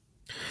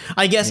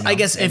 I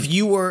guess if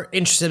you were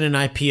interested in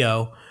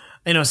IPO,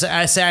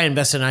 say I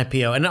invested in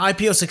IPO, and an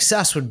IPO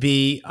success would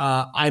be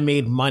I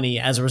made money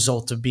as a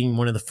result of being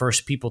one of the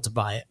first people to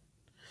buy it.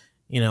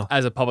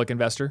 As a public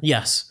investor?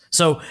 Yes.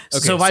 So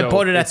if I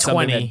bought it at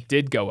 20, that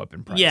did go up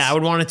in price. Yeah, I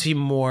would want it to be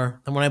more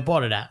than when I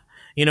bought it at.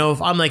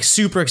 If I'm like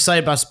super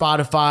excited about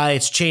Spotify,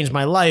 it's changed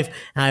my life,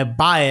 and I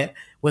buy it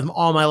with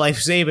all my life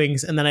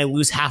savings, and then I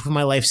lose half of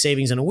my life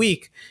savings in a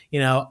week,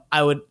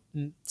 I would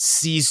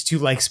cease to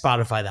like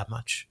Spotify that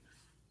much.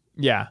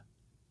 Yeah.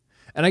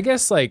 And I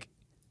guess like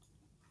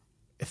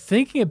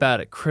thinking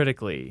about it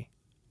critically,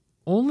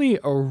 only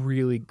a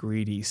really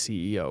greedy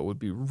CEO would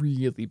be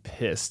really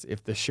pissed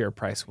if the share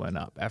price went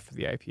up after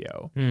the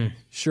IPO.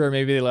 Sure,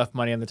 maybe they left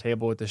money on the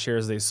table with the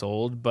shares they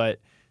sold, but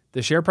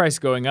the share price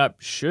going up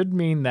should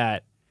mean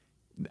that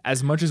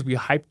as much as we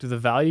hyped the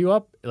value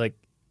up, like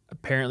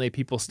apparently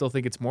people still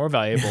think it's more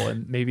valuable,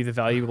 and maybe the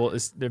value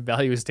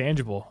is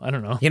tangible. I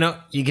don't know. You know,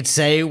 you could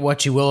say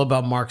what you will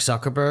about Mark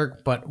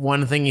Zuckerberg, but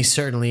one thing he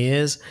certainly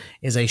is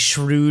a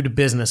shrewd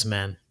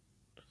businessman.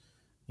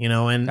 You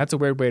know, and That's a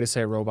weird way to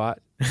say robot.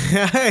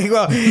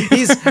 well,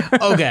 he's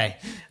okay.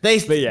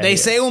 They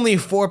say only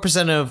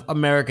 4% of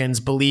Americans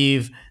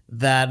believe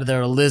that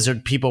there are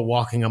lizard people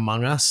walking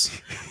among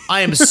us.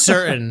 I am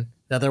certain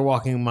that they're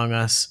walking among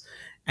us,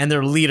 and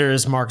their leader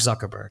is Mark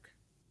Zuckerberg.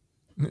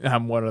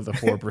 I'm one of the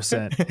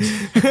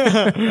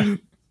 4%.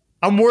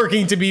 I'm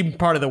working to be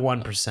part of the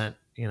 1%,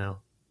 you know.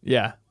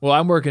 Yeah. Well,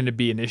 I'm working to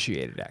be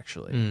initiated,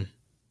 actually.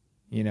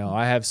 You know,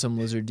 I have some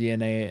lizard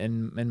DNA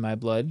in my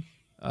blood.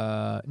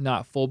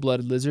 Not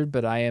full-blooded lizard,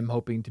 but I am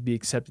hoping to be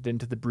accepted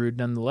into the brood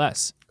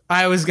nonetheless.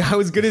 I was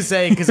gonna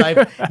say, because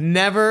I've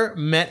never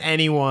met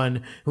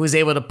anyone who was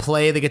able to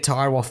play the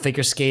guitar while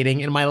figure skating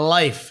in my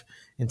life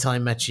until I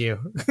met you.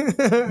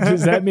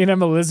 Does that mean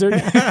I'm a lizard?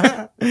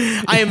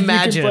 I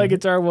imagine. You can play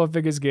guitar while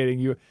figure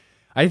skating.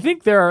 I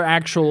think there are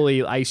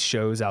actually ice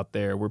shows out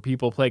there where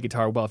people play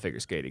guitar while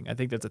figure skating. I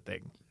think that's a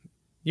thing.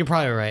 You're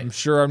probably right. I'm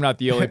sure I'm not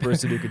the only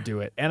person who could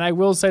do it. And I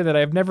will say that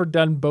I've never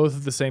done both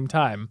at the same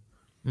time.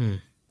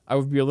 I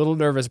would be a little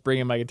nervous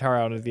bringing my guitar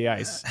out of the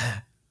ice.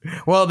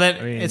 Well,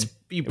 then it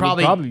you would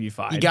probably be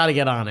fine. You got to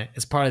get on it.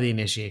 It's part of the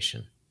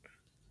initiation.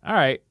 All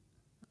right,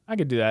 I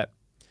could do that.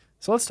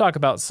 So let's talk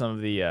about some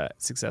of the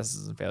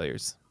successes and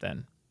failures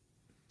then.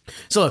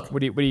 So look,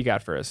 What do you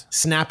got for us?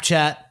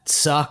 Snapchat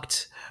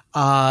sucked.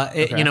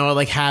 You know,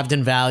 like halved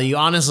in value.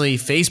 Honestly,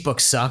 Facebook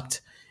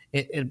sucked.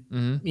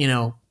 You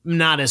know,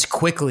 not as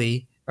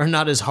quickly or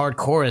not as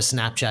hardcore as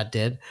Snapchat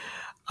did.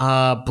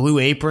 Blue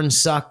Apron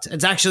sucked.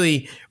 It's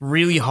actually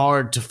really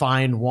hard to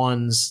find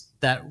ones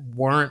that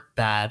weren't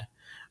bad.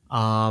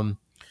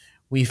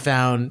 We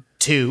found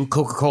two,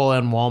 Coca-Cola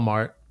and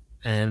Walmart,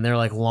 and they're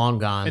like long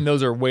gone. And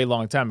those are way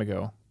long time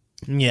ago.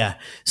 Yeah.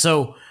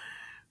 So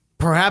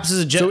perhaps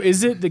So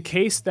is it the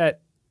case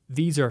that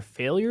these are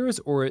failures,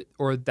 or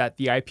that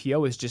the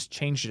IPO has just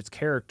changed its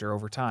character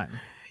over time?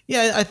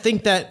 Yeah, I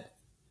think that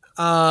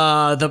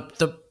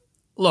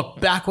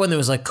look, back when there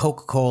was like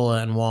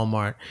Coca-Cola and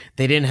Walmart,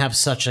 they didn't have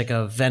such like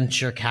a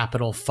venture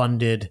capital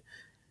funded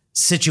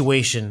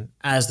situation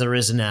as there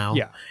is now.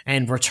 Yeah.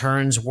 And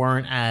returns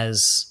weren't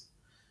as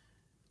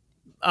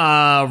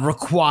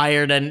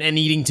required and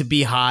needing to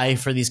be high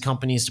for these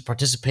companies to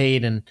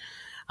participate. And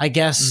I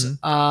guess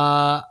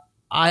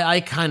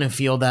I kind of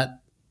feel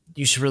that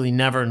you should really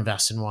never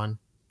invest in one.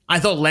 I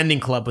thought Lending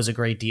Club was a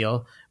great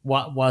deal.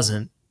 What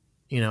wasn't,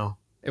 you know?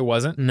 It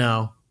wasn't?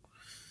 No.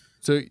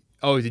 So,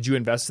 did you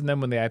invest in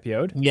them when they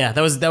IPO'd? Yeah,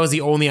 that was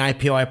the only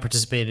IPO I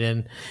participated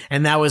in,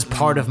 and that was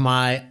part of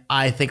my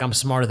I think I'm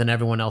smarter than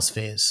everyone else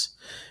phase,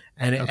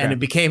 and it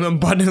became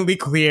abundantly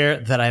clear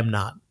that I am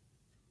not.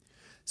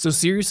 So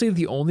seriously,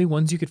 the only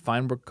ones you could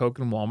find were Coke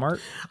and Walmart?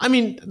 I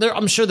mean,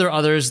 I'm sure there are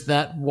others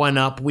that went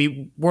up.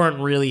 We weren't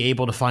really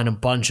able to find a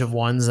bunch of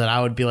ones that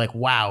I would be like,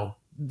 wow,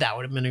 that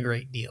would have been a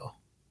great deal.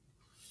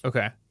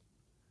 Okay.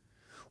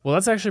 Well,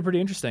 that's actually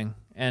pretty interesting,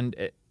 and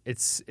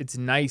it's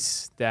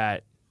nice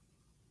that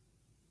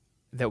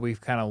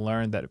we've kind of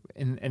learned that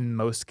in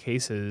most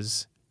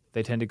cases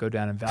they tend to go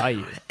down in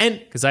value. And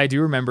because I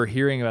do remember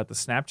hearing about the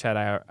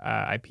Snapchat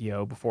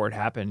IPO before it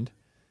happened,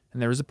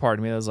 and there was a part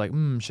of me that was like,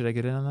 should I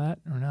get in on that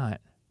or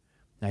not?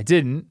 And I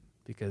didn't,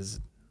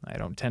 because I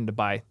don't tend to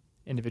buy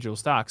individual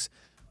stocks,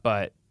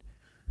 but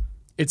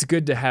it's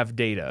good to have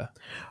data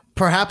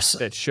perhaps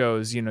that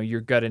shows,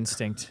 your gut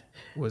instinct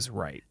was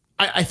right.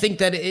 I think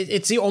that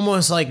it's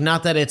almost like,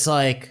 not that it's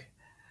like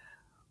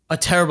a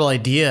terrible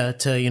idea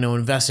to,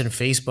 invest in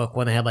Facebook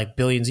when they have like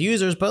billions of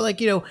users, but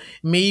like,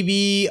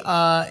 maybe,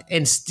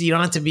 and you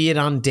don't have to be it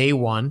on day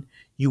one.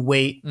 You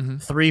wait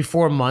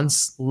 3-4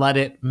 months, let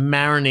it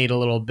marinate a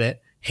little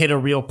bit, hit a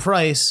real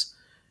price,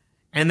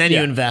 and then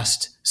you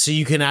invest so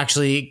you can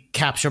actually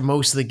capture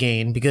most of the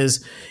gain.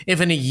 Because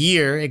if in a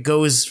year it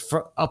goes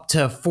for up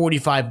to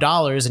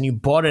 $45 and you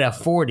bought it at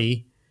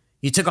 40,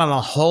 you took on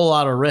a whole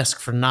lot of risk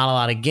for not a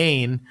lot of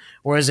gain.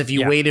 Whereas if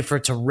you waited for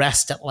it to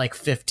rest at like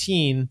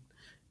 15,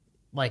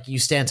 like you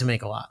stand to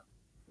make a lot.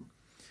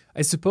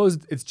 I suppose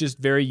it's just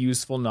very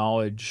useful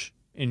knowledge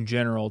in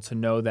general to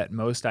know that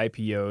most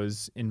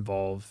IPOs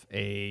involve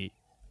a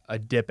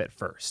dip at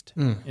first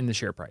in the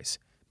share price.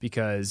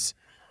 Because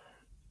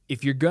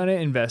if you're going to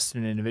invest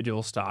in an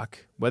individual stock,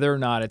 whether or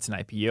not it's an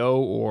IPO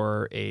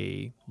or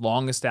a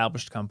long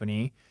established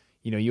company,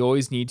 you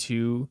always need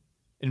to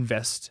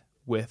invest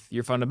with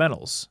your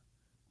fundamentals.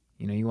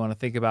 You want to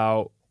think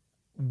about,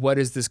 what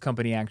is this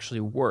company actually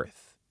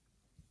worth?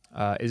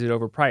 Is it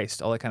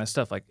overpriced? All that kind of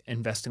stuff, like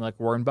investing like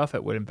Warren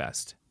Buffett would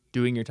invest,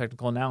 doing your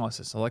technical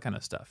analysis, all that kind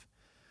of stuff.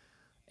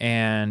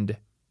 And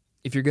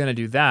if you're going to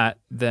do that,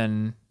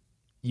 then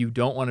you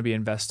don't want to be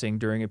investing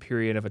during a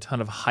period of a ton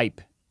of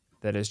hype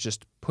that is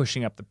just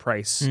pushing up the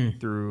price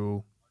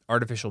through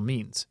artificial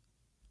means.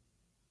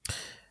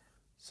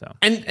 So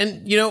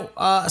and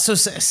so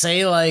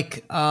say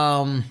like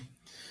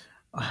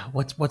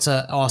what's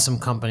an awesome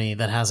company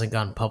that hasn't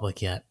gone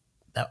public yet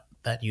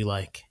that you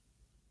like?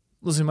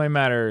 Listen, My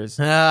Matters.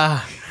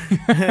 So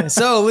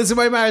Listen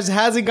My Matters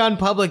hasn't gone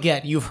public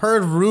yet. You've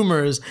heard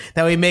rumors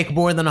that we make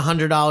more than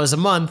 $100 a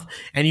month,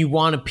 and you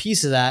want a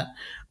piece of that.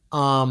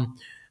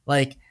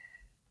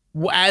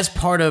 As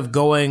part of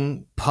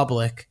going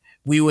public,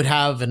 we would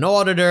have an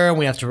auditor, and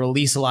we have to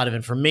release a lot of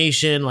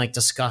information, like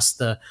discuss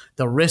the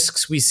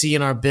risks we see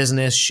in our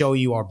business, show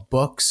you our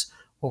books,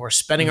 what we're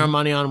spending our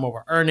money on, what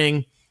we're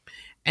earning.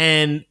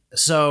 And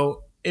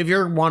so if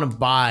you want to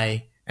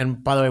buy,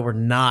 and by the way, we're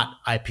not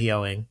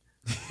IPOing,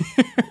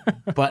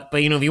 but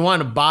if you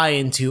want to buy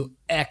into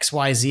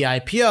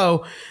XYZ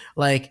IPO,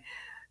 like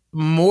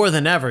more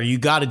than ever, you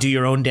got to do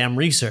your own damn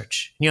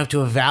research. You have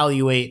to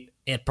evaluate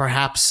it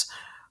perhaps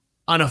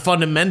on a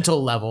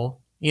fundamental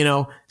level.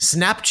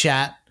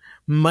 Snapchat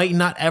might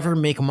not ever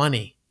make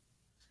money.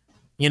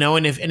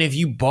 And if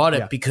you bought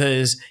it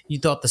because you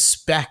thought the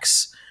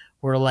specs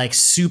were like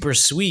super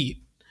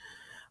sweet,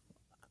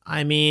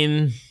 I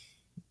mean,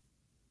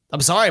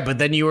 I'm sorry, but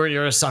then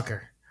you're a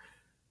sucker.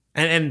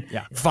 And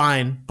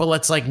fine, but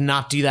let's like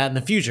not do that in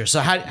the future.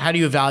 So how do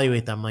you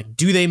evaluate them? Like,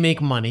 do they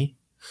make money?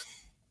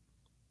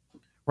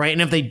 Right?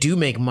 And if they do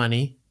make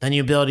money, then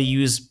you'll be able to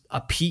use a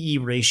PE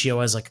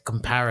ratio as like a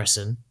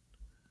comparison.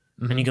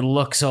 And you can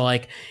look, so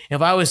like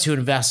if I was to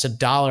invest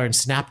 $1 in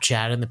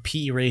Snapchat and the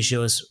PE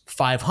ratio is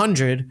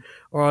 500,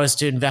 or I was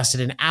to invest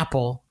it in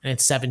Apple and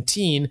it's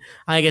 17,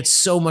 I get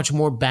so much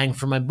more bang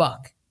for my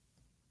buck.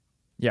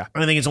 Yeah.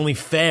 I think it's only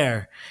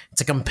fair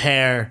to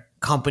compare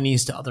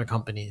companies to other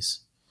companies.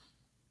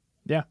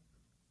 Yeah.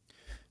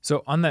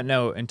 So on that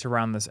note, and to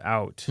round this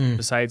out,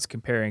 besides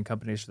comparing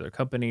companies to their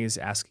companies,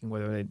 asking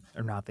whether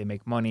or not they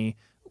make money,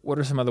 what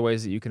are some other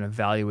ways that you can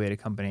evaluate a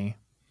company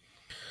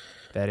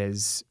that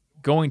is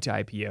going to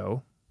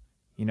IPO,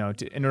 in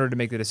order to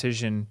make the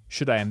decision,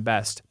 should I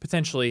invest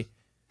potentially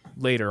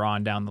later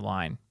on down the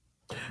line,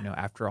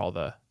 after all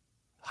the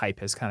hype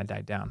has kind of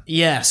died down?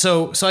 Yeah.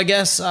 So I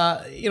guess,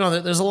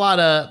 there's a lot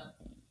of,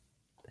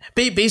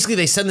 basically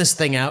they send this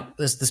thing out,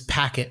 this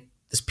packet,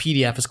 this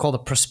PDF. It's called a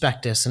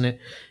prospectus, and it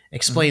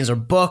explains our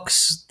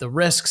books, the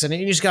risks, and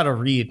you just got to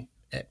read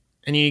it.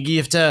 And you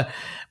have to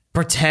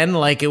pretend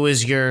like it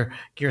was your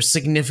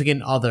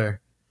significant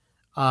other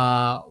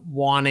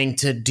wanting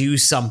to do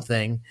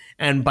something,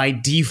 and by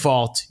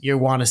default you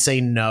want to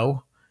say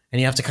no, and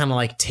you have to kind of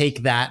like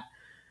take that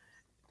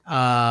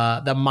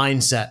the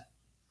mindset,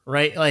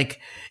 right?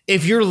 Like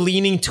if you're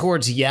leaning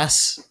towards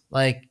yes,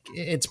 like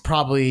it's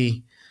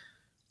probably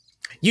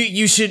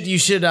you should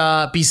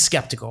be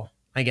skeptical,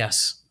 I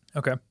guess.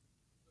 Okay.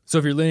 So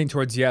if you're leaning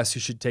towards yes,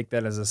 you should take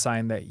that as a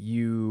sign that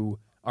you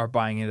are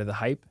buying into the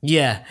hype.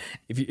 Yeah.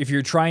 If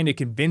you're trying to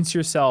convince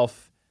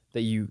yourself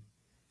that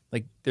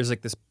there's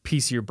like this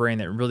piece of your brain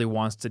that really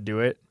wants to do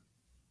it,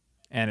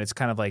 and it's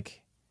kind of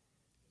like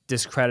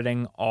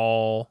discrediting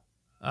all,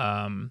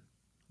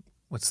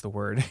 what's the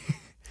word?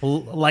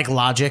 Like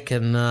logic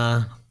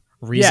and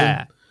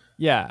reason.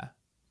 Yeah.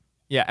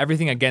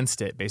 Everything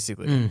against it,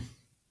 basically.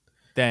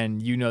 Then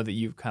you know that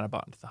you've kind of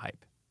bought into the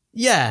hype.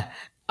 Yeah.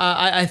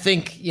 I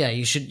think,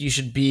 you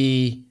should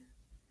be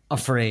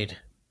afraid.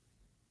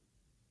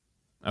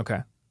 Okay.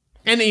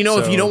 And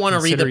if you don't want to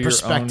read the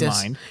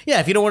prospectus,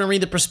 if you don't want to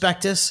read the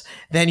prospectus,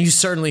 then you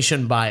certainly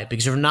shouldn't buy it,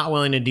 because if you're not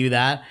willing to do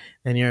that,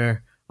 then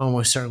you're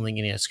almost certainly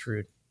going to get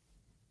screwed.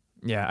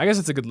 Yeah, I guess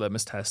it's a good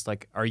litmus test.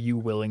 Like, are you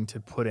willing to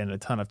put in a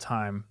ton of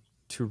time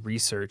to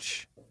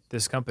research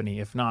this company?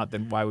 If not,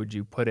 then why would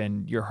you put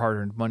in your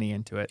hard-earned money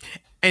into it?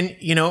 And,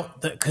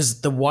 because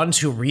the ones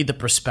who read the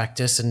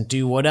prospectus and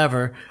do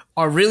whatever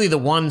are really the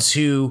ones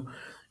who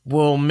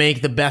will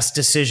make the best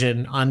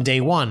decision on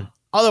day one.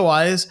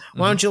 Otherwise,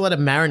 why don't you let it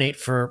marinate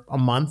for a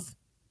month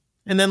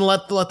and then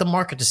let the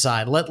market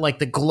decide? Let like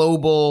the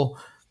global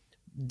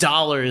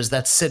dollars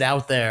that sit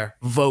out there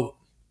vote.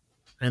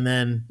 And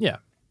then, yeah.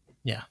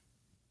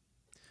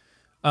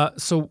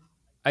 So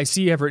I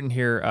see you have written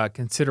here,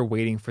 consider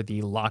waiting for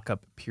the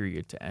lockup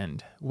period to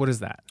end. What is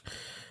that?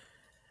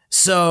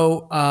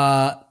 So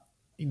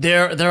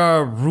there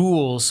are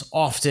rules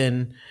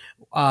often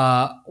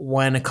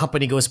when a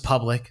company goes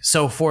public.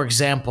 So for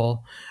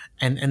example,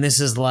 and this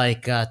is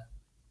like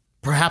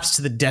perhaps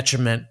to the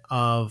detriment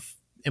of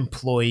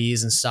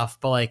employees and stuff,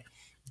 but like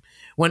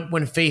when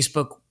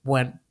Facebook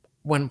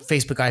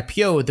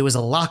IPO'd, there was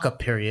a lockup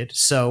period.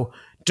 So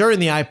during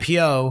the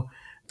IPO,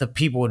 the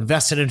people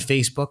invested in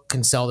Facebook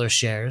can sell their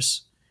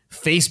shares.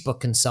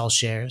 Facebook can sell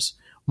shares.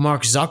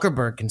 Mark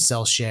Zuckerberg can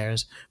sell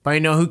shares. But you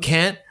know who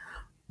can't?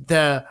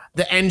 The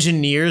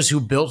engineers who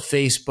built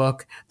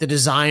Facebook, the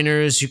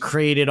designers who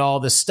created all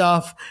this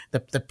stuff,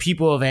 the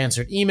people who have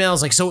answered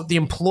emails. Like, so the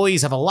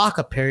employees have a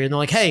lockup period, and they're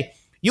like, hey,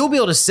 you'll be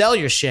able to sell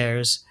your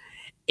shares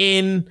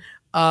in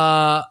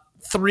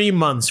 3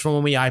 months from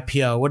when we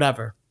IPO,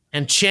 whatever.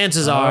 And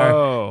chances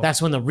are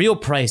that's when the real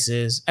price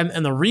is.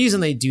 And the reason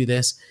they do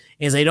this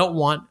is they don't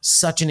want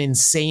such an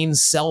insane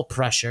sell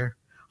pressure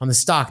on the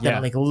stock that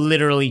it like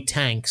literally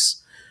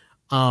tanks.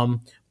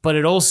 But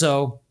it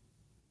also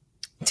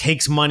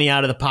takes money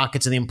out of the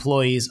pockets of the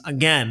employees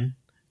again,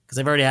 because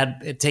they've already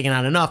had it taken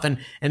out enough, and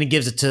it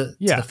gives it to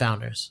the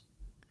founders.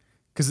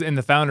 Because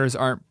the founders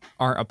aren't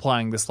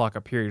applying this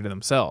lockup period to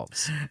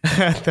themselves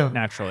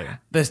naturally.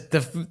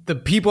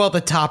 The people at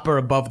the top are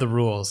above the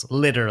rules,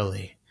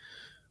 literally.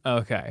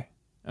 Okay.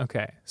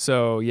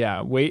 So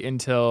yeah, wait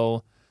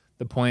until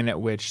the point at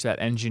which that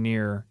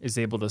engineer is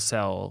able to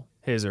sell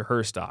his or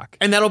her stock,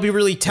 and that'll be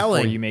really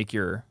telling. Before you make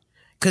your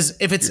Because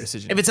if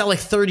it's at like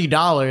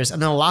 $30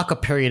 and then the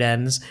lockup period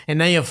ends, and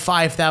now you have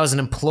 5,000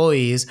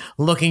 employees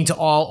looking to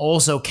all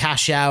also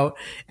cash out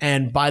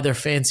and buy their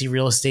fancy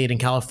real estate in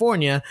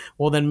California,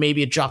 well, then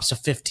maybe it drops to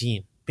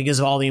 15 because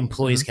of all the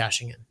employees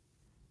cashing in.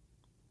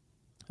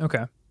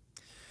 Okay.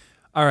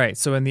 All right.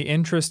 So in the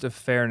interest of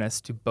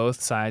fairness to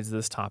both sides of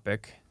this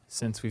topic,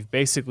 since we've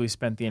basically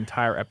spent the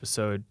entire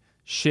episode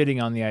shitting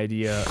on the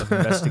idea of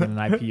investing in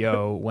an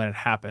IPO when it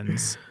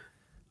happens,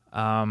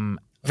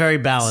 very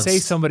balanced. Say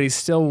somebody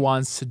still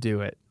wants to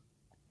do it,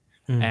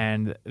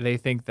 and they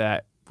think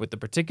that with the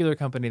particular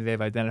company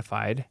they've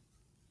identified,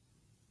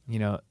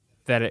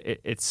 that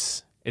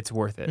it's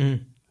worth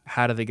it.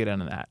 How do they get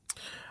into that?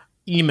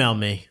 Email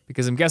me.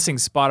 Because I'm guessing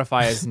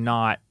Spotify is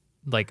not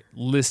like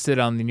listed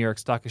on the New York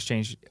Stock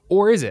Exchange,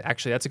 or is it?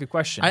 Actually, that's a good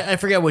question. I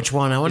forget which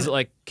one. Is it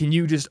like, can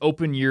you just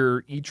open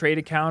your E-Trade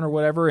account or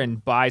whatever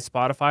and buy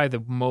Spotify the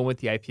moment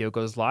the IPO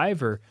goes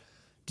live, or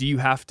do you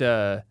have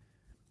to?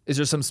 Is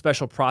there some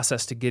special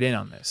process to get in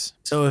on this?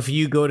 So if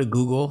you go to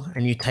Google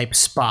and you type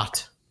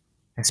Spot,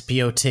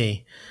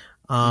 S-P-O-T,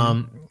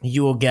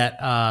 you will get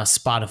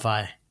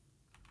Spotify.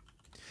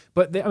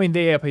 But they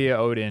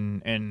IPO'd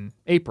in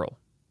April,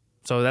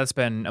 so that's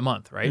been a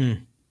month, right?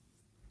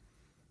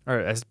 Or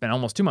it's been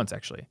almost 2 months,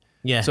 actually.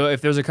 Yeah. So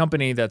if there's a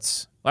company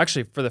that's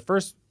actually, for the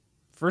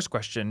first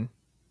question,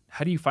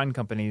 how do you find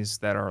companies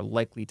that are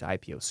likely to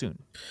IPO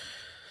soon?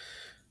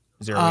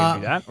 Is there a way to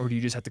do that, or do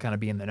you just have to kind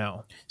of be in the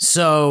know?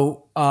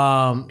 So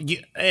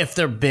if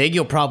they're big,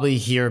 you'll probably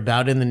hear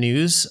about it in the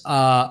news.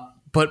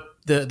 But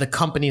the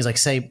companies, like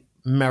say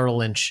Merrill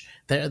Lynch,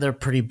 they're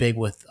pretty big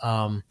with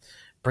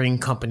bringing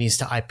companies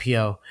to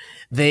IPO.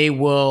 They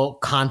will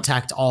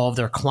contact all of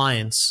their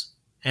clients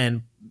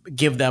and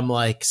give them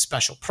like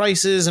special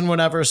prices and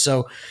whatever.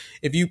 So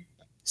if you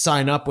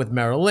sign up with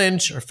Merrill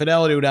Lynch or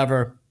Fidelity or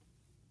whatever,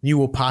 you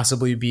will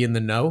possibly be in the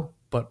know.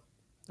 But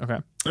okay,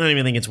 I don't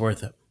even think it's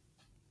worth it.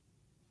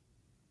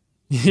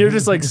 You're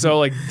just like, so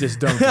like, just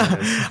don't do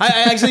this.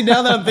 I actually,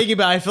 now that I'm thinking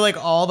about it, I feel like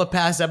all the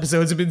past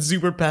episodes have been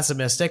super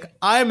pessimistic.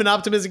 I'm an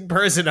optimistic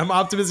person. I'm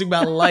optimistic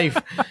about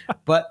life.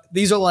 But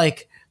these are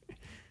like,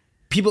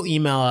 people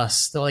email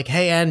us. They're like,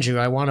 hey, Andrew,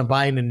 I want to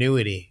buy an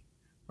annuity.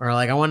 Or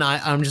like,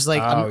 I'm just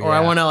like, I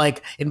want to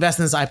like invest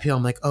in this IPO.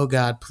 I'm like, oh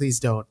God, please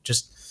don't.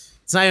 Just,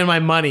 it's not even my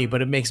money,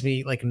 but it makes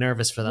me like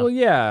nervous for them. Well,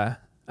 yeah.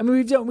 I mean,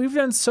 we've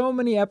done so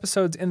many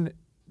episodes, and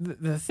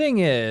the thing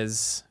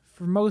is,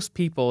 for most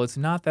people, it's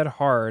not that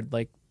hard.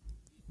 Like,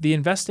 the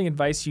investing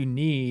advice you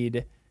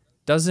need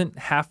doesn't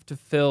have to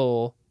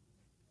fill,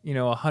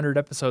 100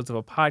 episodes of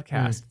a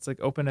podcast. It's like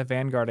open a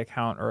Vanguard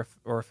account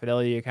or a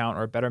Fidelity account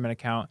or a Betterment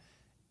account,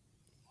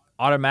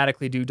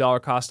 automatically do dollar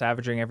cost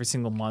averaging every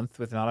single month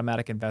with an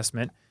automatic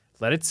investment,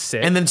 let it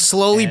sit, and then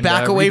slowly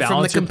back away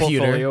from the your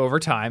computer portfolio over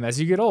time as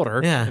you get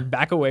older. Yeah. And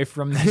back away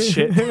from that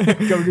shit.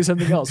 Go do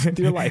something else with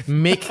your life.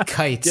 Make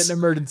kites. Get an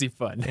emergency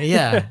fund.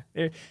 Yeah.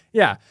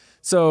 Yeah.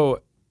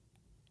 So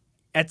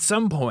at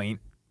some point,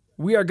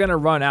 we are going to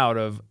run out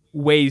of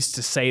ways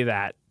to say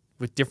that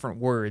with different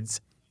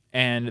words.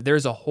 And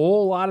there's a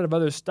whole lot of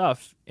other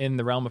stuff in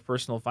the realm of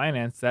personal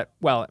finance that,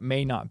 while it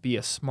may not be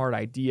a smart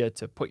idea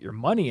to put your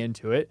money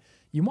into it,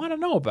 you want to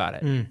know about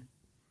it.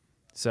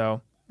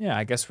 So, yeah,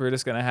 I guess we're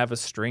just going to have a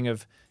string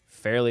of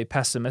fairly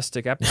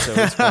pessimistic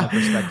episodes from the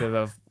perspective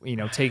of,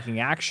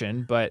 taking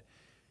action. But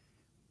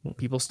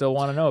people still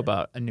want to know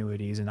about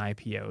annuities and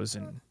IPOs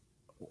and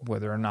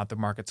whether or not the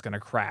market's going to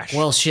crash.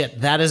 Well,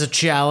 shit, that is a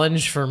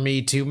challenge for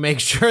me to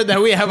make sure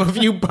that we have a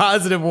few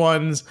positive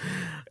ones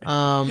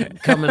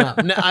coming up.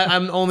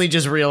 I'm only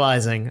just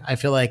realizing. I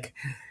feel like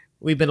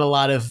we've been a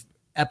lot of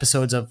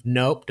episodes of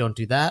nope, don't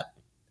do that.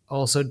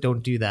 Also,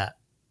 don't do that.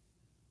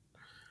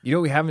 You know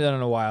what we haven't done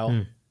in a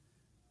while?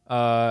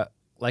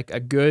 Like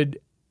a good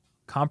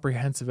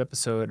comprehensive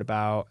episode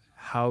about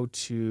how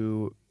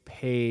to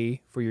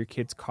pay for your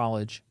kids'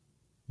 college.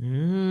 We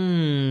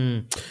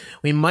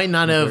might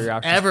not have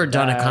ever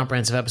done a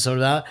comprehensive episode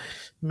of that.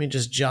 Let me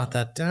just jot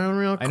that down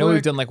real quick. I know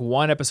we've done like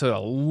one episode a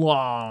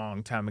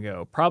long time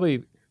ago,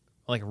 probably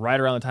like right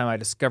around the time I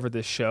discovered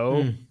this show,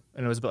 and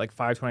it was about like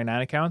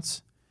 529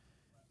 accounts.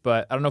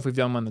 But I don't know if we've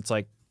done one that's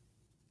like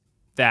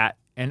that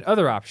and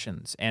other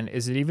options. And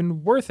is it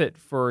even worth it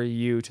for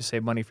you to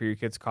save money for your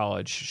kids'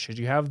 college? Should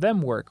you have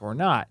them work or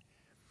not?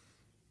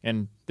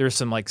 And there's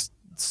some like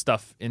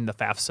stuff in the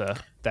FAFSA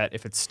that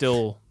if it's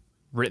still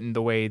written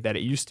the way that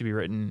it used to be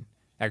written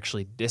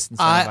actually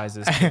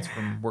disincentivizes kids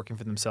from working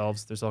for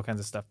themselves. There's all kinds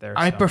of stuff there.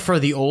 I prefer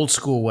the old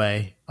school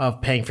way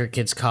of paying for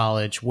kids'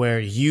 college, where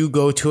you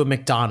go to a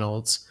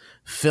McDonald's,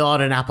 fill out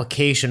an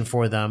application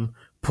for them,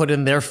 put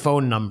in their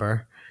phone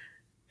number,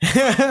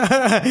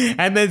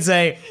 and then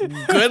say,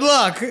 "Good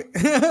luck."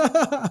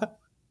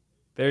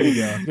 There you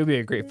go. You'll be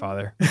a great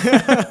father.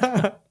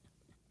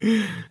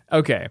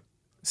 Okay,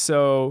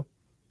 so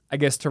I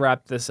guess to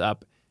wrap this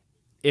up,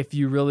 if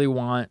you really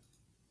want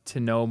to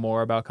know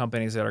more about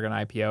companies that are going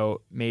to IPO,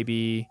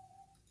 maybe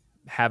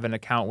have an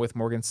account with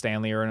Morgan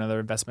Stanley or another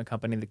investment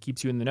company that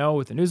keeps you in the know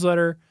with the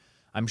newsletter.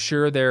 I'm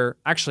sure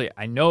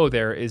I know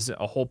there is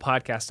a whole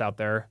podcast out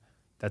there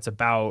that's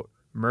about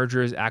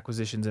mergers,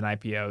 acquisitions, and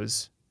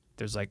IPOs.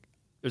 There's a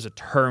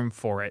term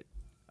for it.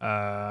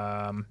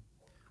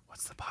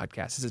 What's the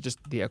podcast? Is it just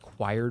the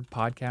Acquired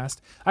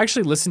Podcast? I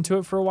actually listened to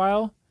it for a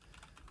while.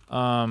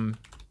 It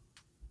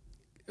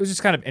was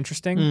just kind of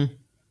interesting.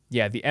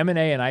 Yeah, the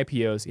M&A and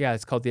IPOs. Yeah,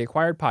 it's called the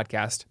Acquired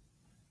Podcast.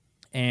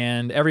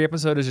 And every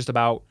episode is just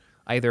about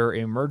either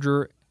a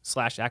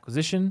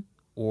merger/acquisition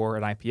or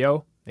an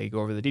IPO. They go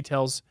over the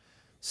details.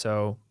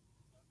 So,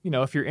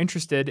 if you're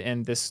interested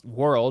in this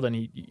world and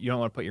you don't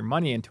want to put your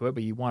money into it,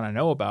 but you want to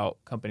know about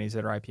companies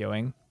that are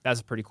IPOing, that's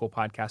a pretty cool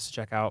podcast to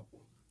check out.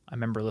 I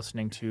remember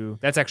listening to,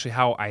 that's actually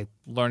how I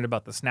learned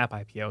about the Snap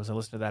IPOs. I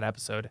listened to that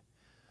episode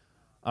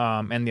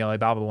and the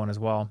Alibaba one as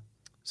well.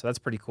 So that's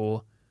pretty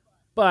cool.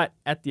 But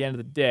at the end of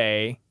the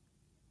day,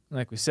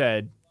 like we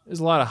said, there's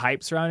a lot of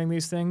hype surrounding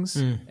these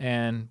things.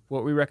 And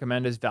what we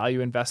recommend is value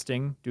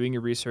investing, doing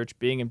your research,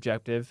 being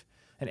objective,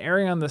 and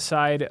erring on the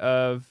side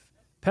of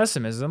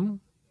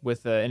pessimism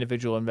with the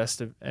individual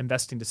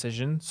investing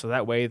decision. So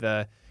that way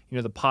the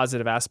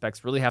positive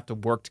aspects really have to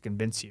work to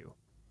convince you.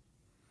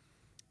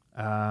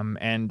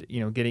 And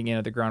getting in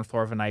at the ground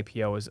floor of an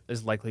IPO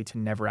is likely to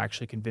never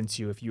actually convince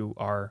you if you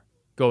are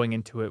going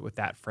into it with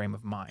that frame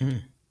of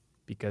mind.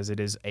 Because it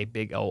is a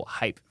big old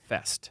hype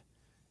fest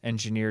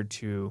engineered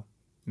to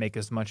make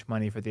as much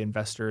money for the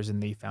investors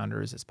and the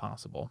founders as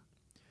possible.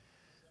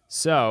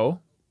 So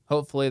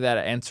hopefully that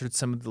answered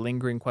some of the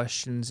lingering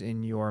questions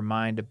in your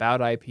mind about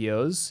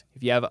IPOs.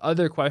 If you have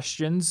other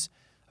questions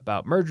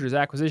about mergers,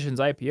 acquisitions,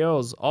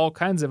 IPOs, all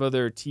kinds of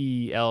other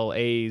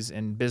TLAs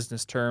and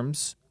business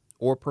terms,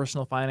 or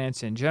personal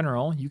finance in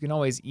general, you can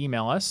always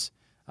email us,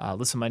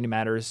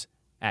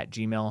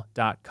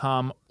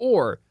 listenmoneymatters@gmail.com,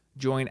 or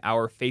join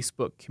our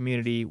Facebook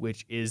community,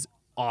 which is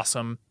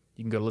awesome.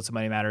 You can go to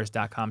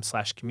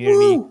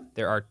listenmoneymatters.com/community. Woo!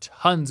 There are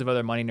tons of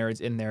other money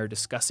nerds in there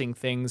discussing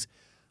things.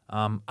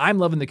 I'm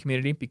loving the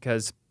community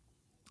because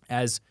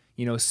as,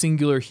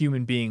 singular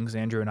human beings,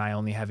 Andrew and I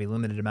only have a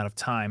limited amount of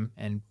time,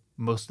 and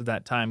most of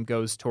that time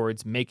goes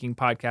towards making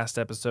podcast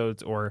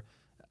episodes or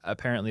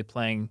apparently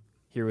playing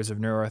Heroes of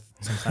Newerth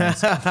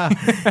sometimes.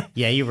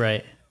 Yeah, you're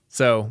right.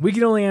 So we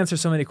can only answer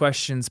so many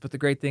questions, but the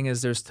great thing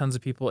is there's tons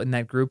of people in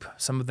that group,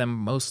 some of them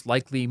most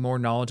likely more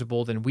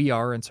knowledgeable than we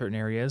are in certain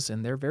areas,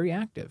 and they're very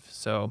active.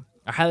 So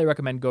I highly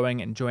recommend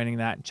going and joining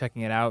that and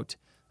checking it out.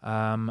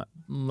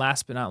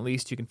 Last but not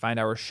least, you can find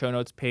our show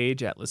notes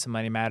page at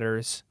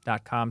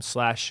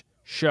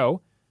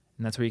listenmoneymatters.com/show,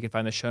 and that's where you can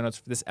find the show notes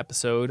for this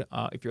episode.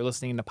 If you're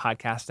listening in the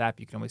podcast app,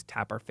 you can always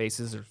tap our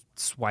faces or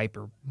swipe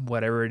or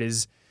whatever it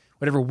is,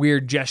 whatever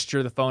weird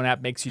gesture the phone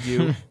app makes you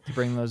do to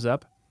bring those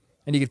up.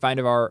 And you can find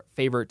our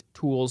favorite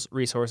tools,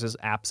 resources,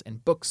 apps,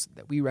 and books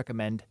that we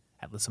recommend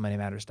at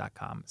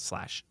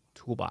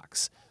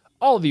listenmoneymatters.com/toolbox.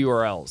 All the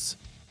URLs.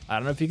 I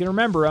don't know if you can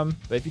remember them,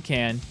 but if you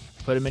can,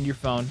 put them in your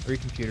phone or your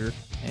computer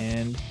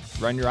and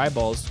run your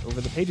eyeballs over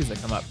the pages that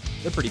come up.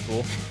 They're pretty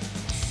cool.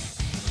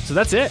 So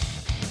that's it.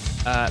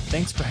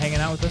 Thanks for hanging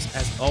out with us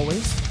as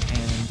always.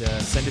 And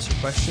send us your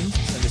questions,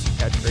 send us your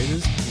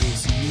catchphrases. We'll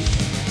see you in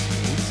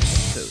next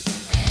week's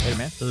episode. Later,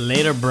 man.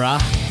 Later,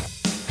 brah.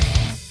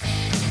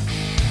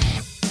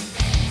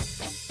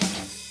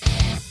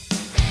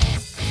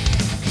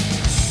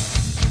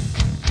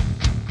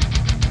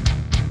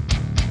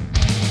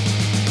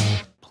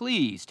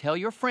 Please tell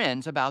your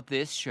friends about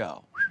this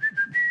show.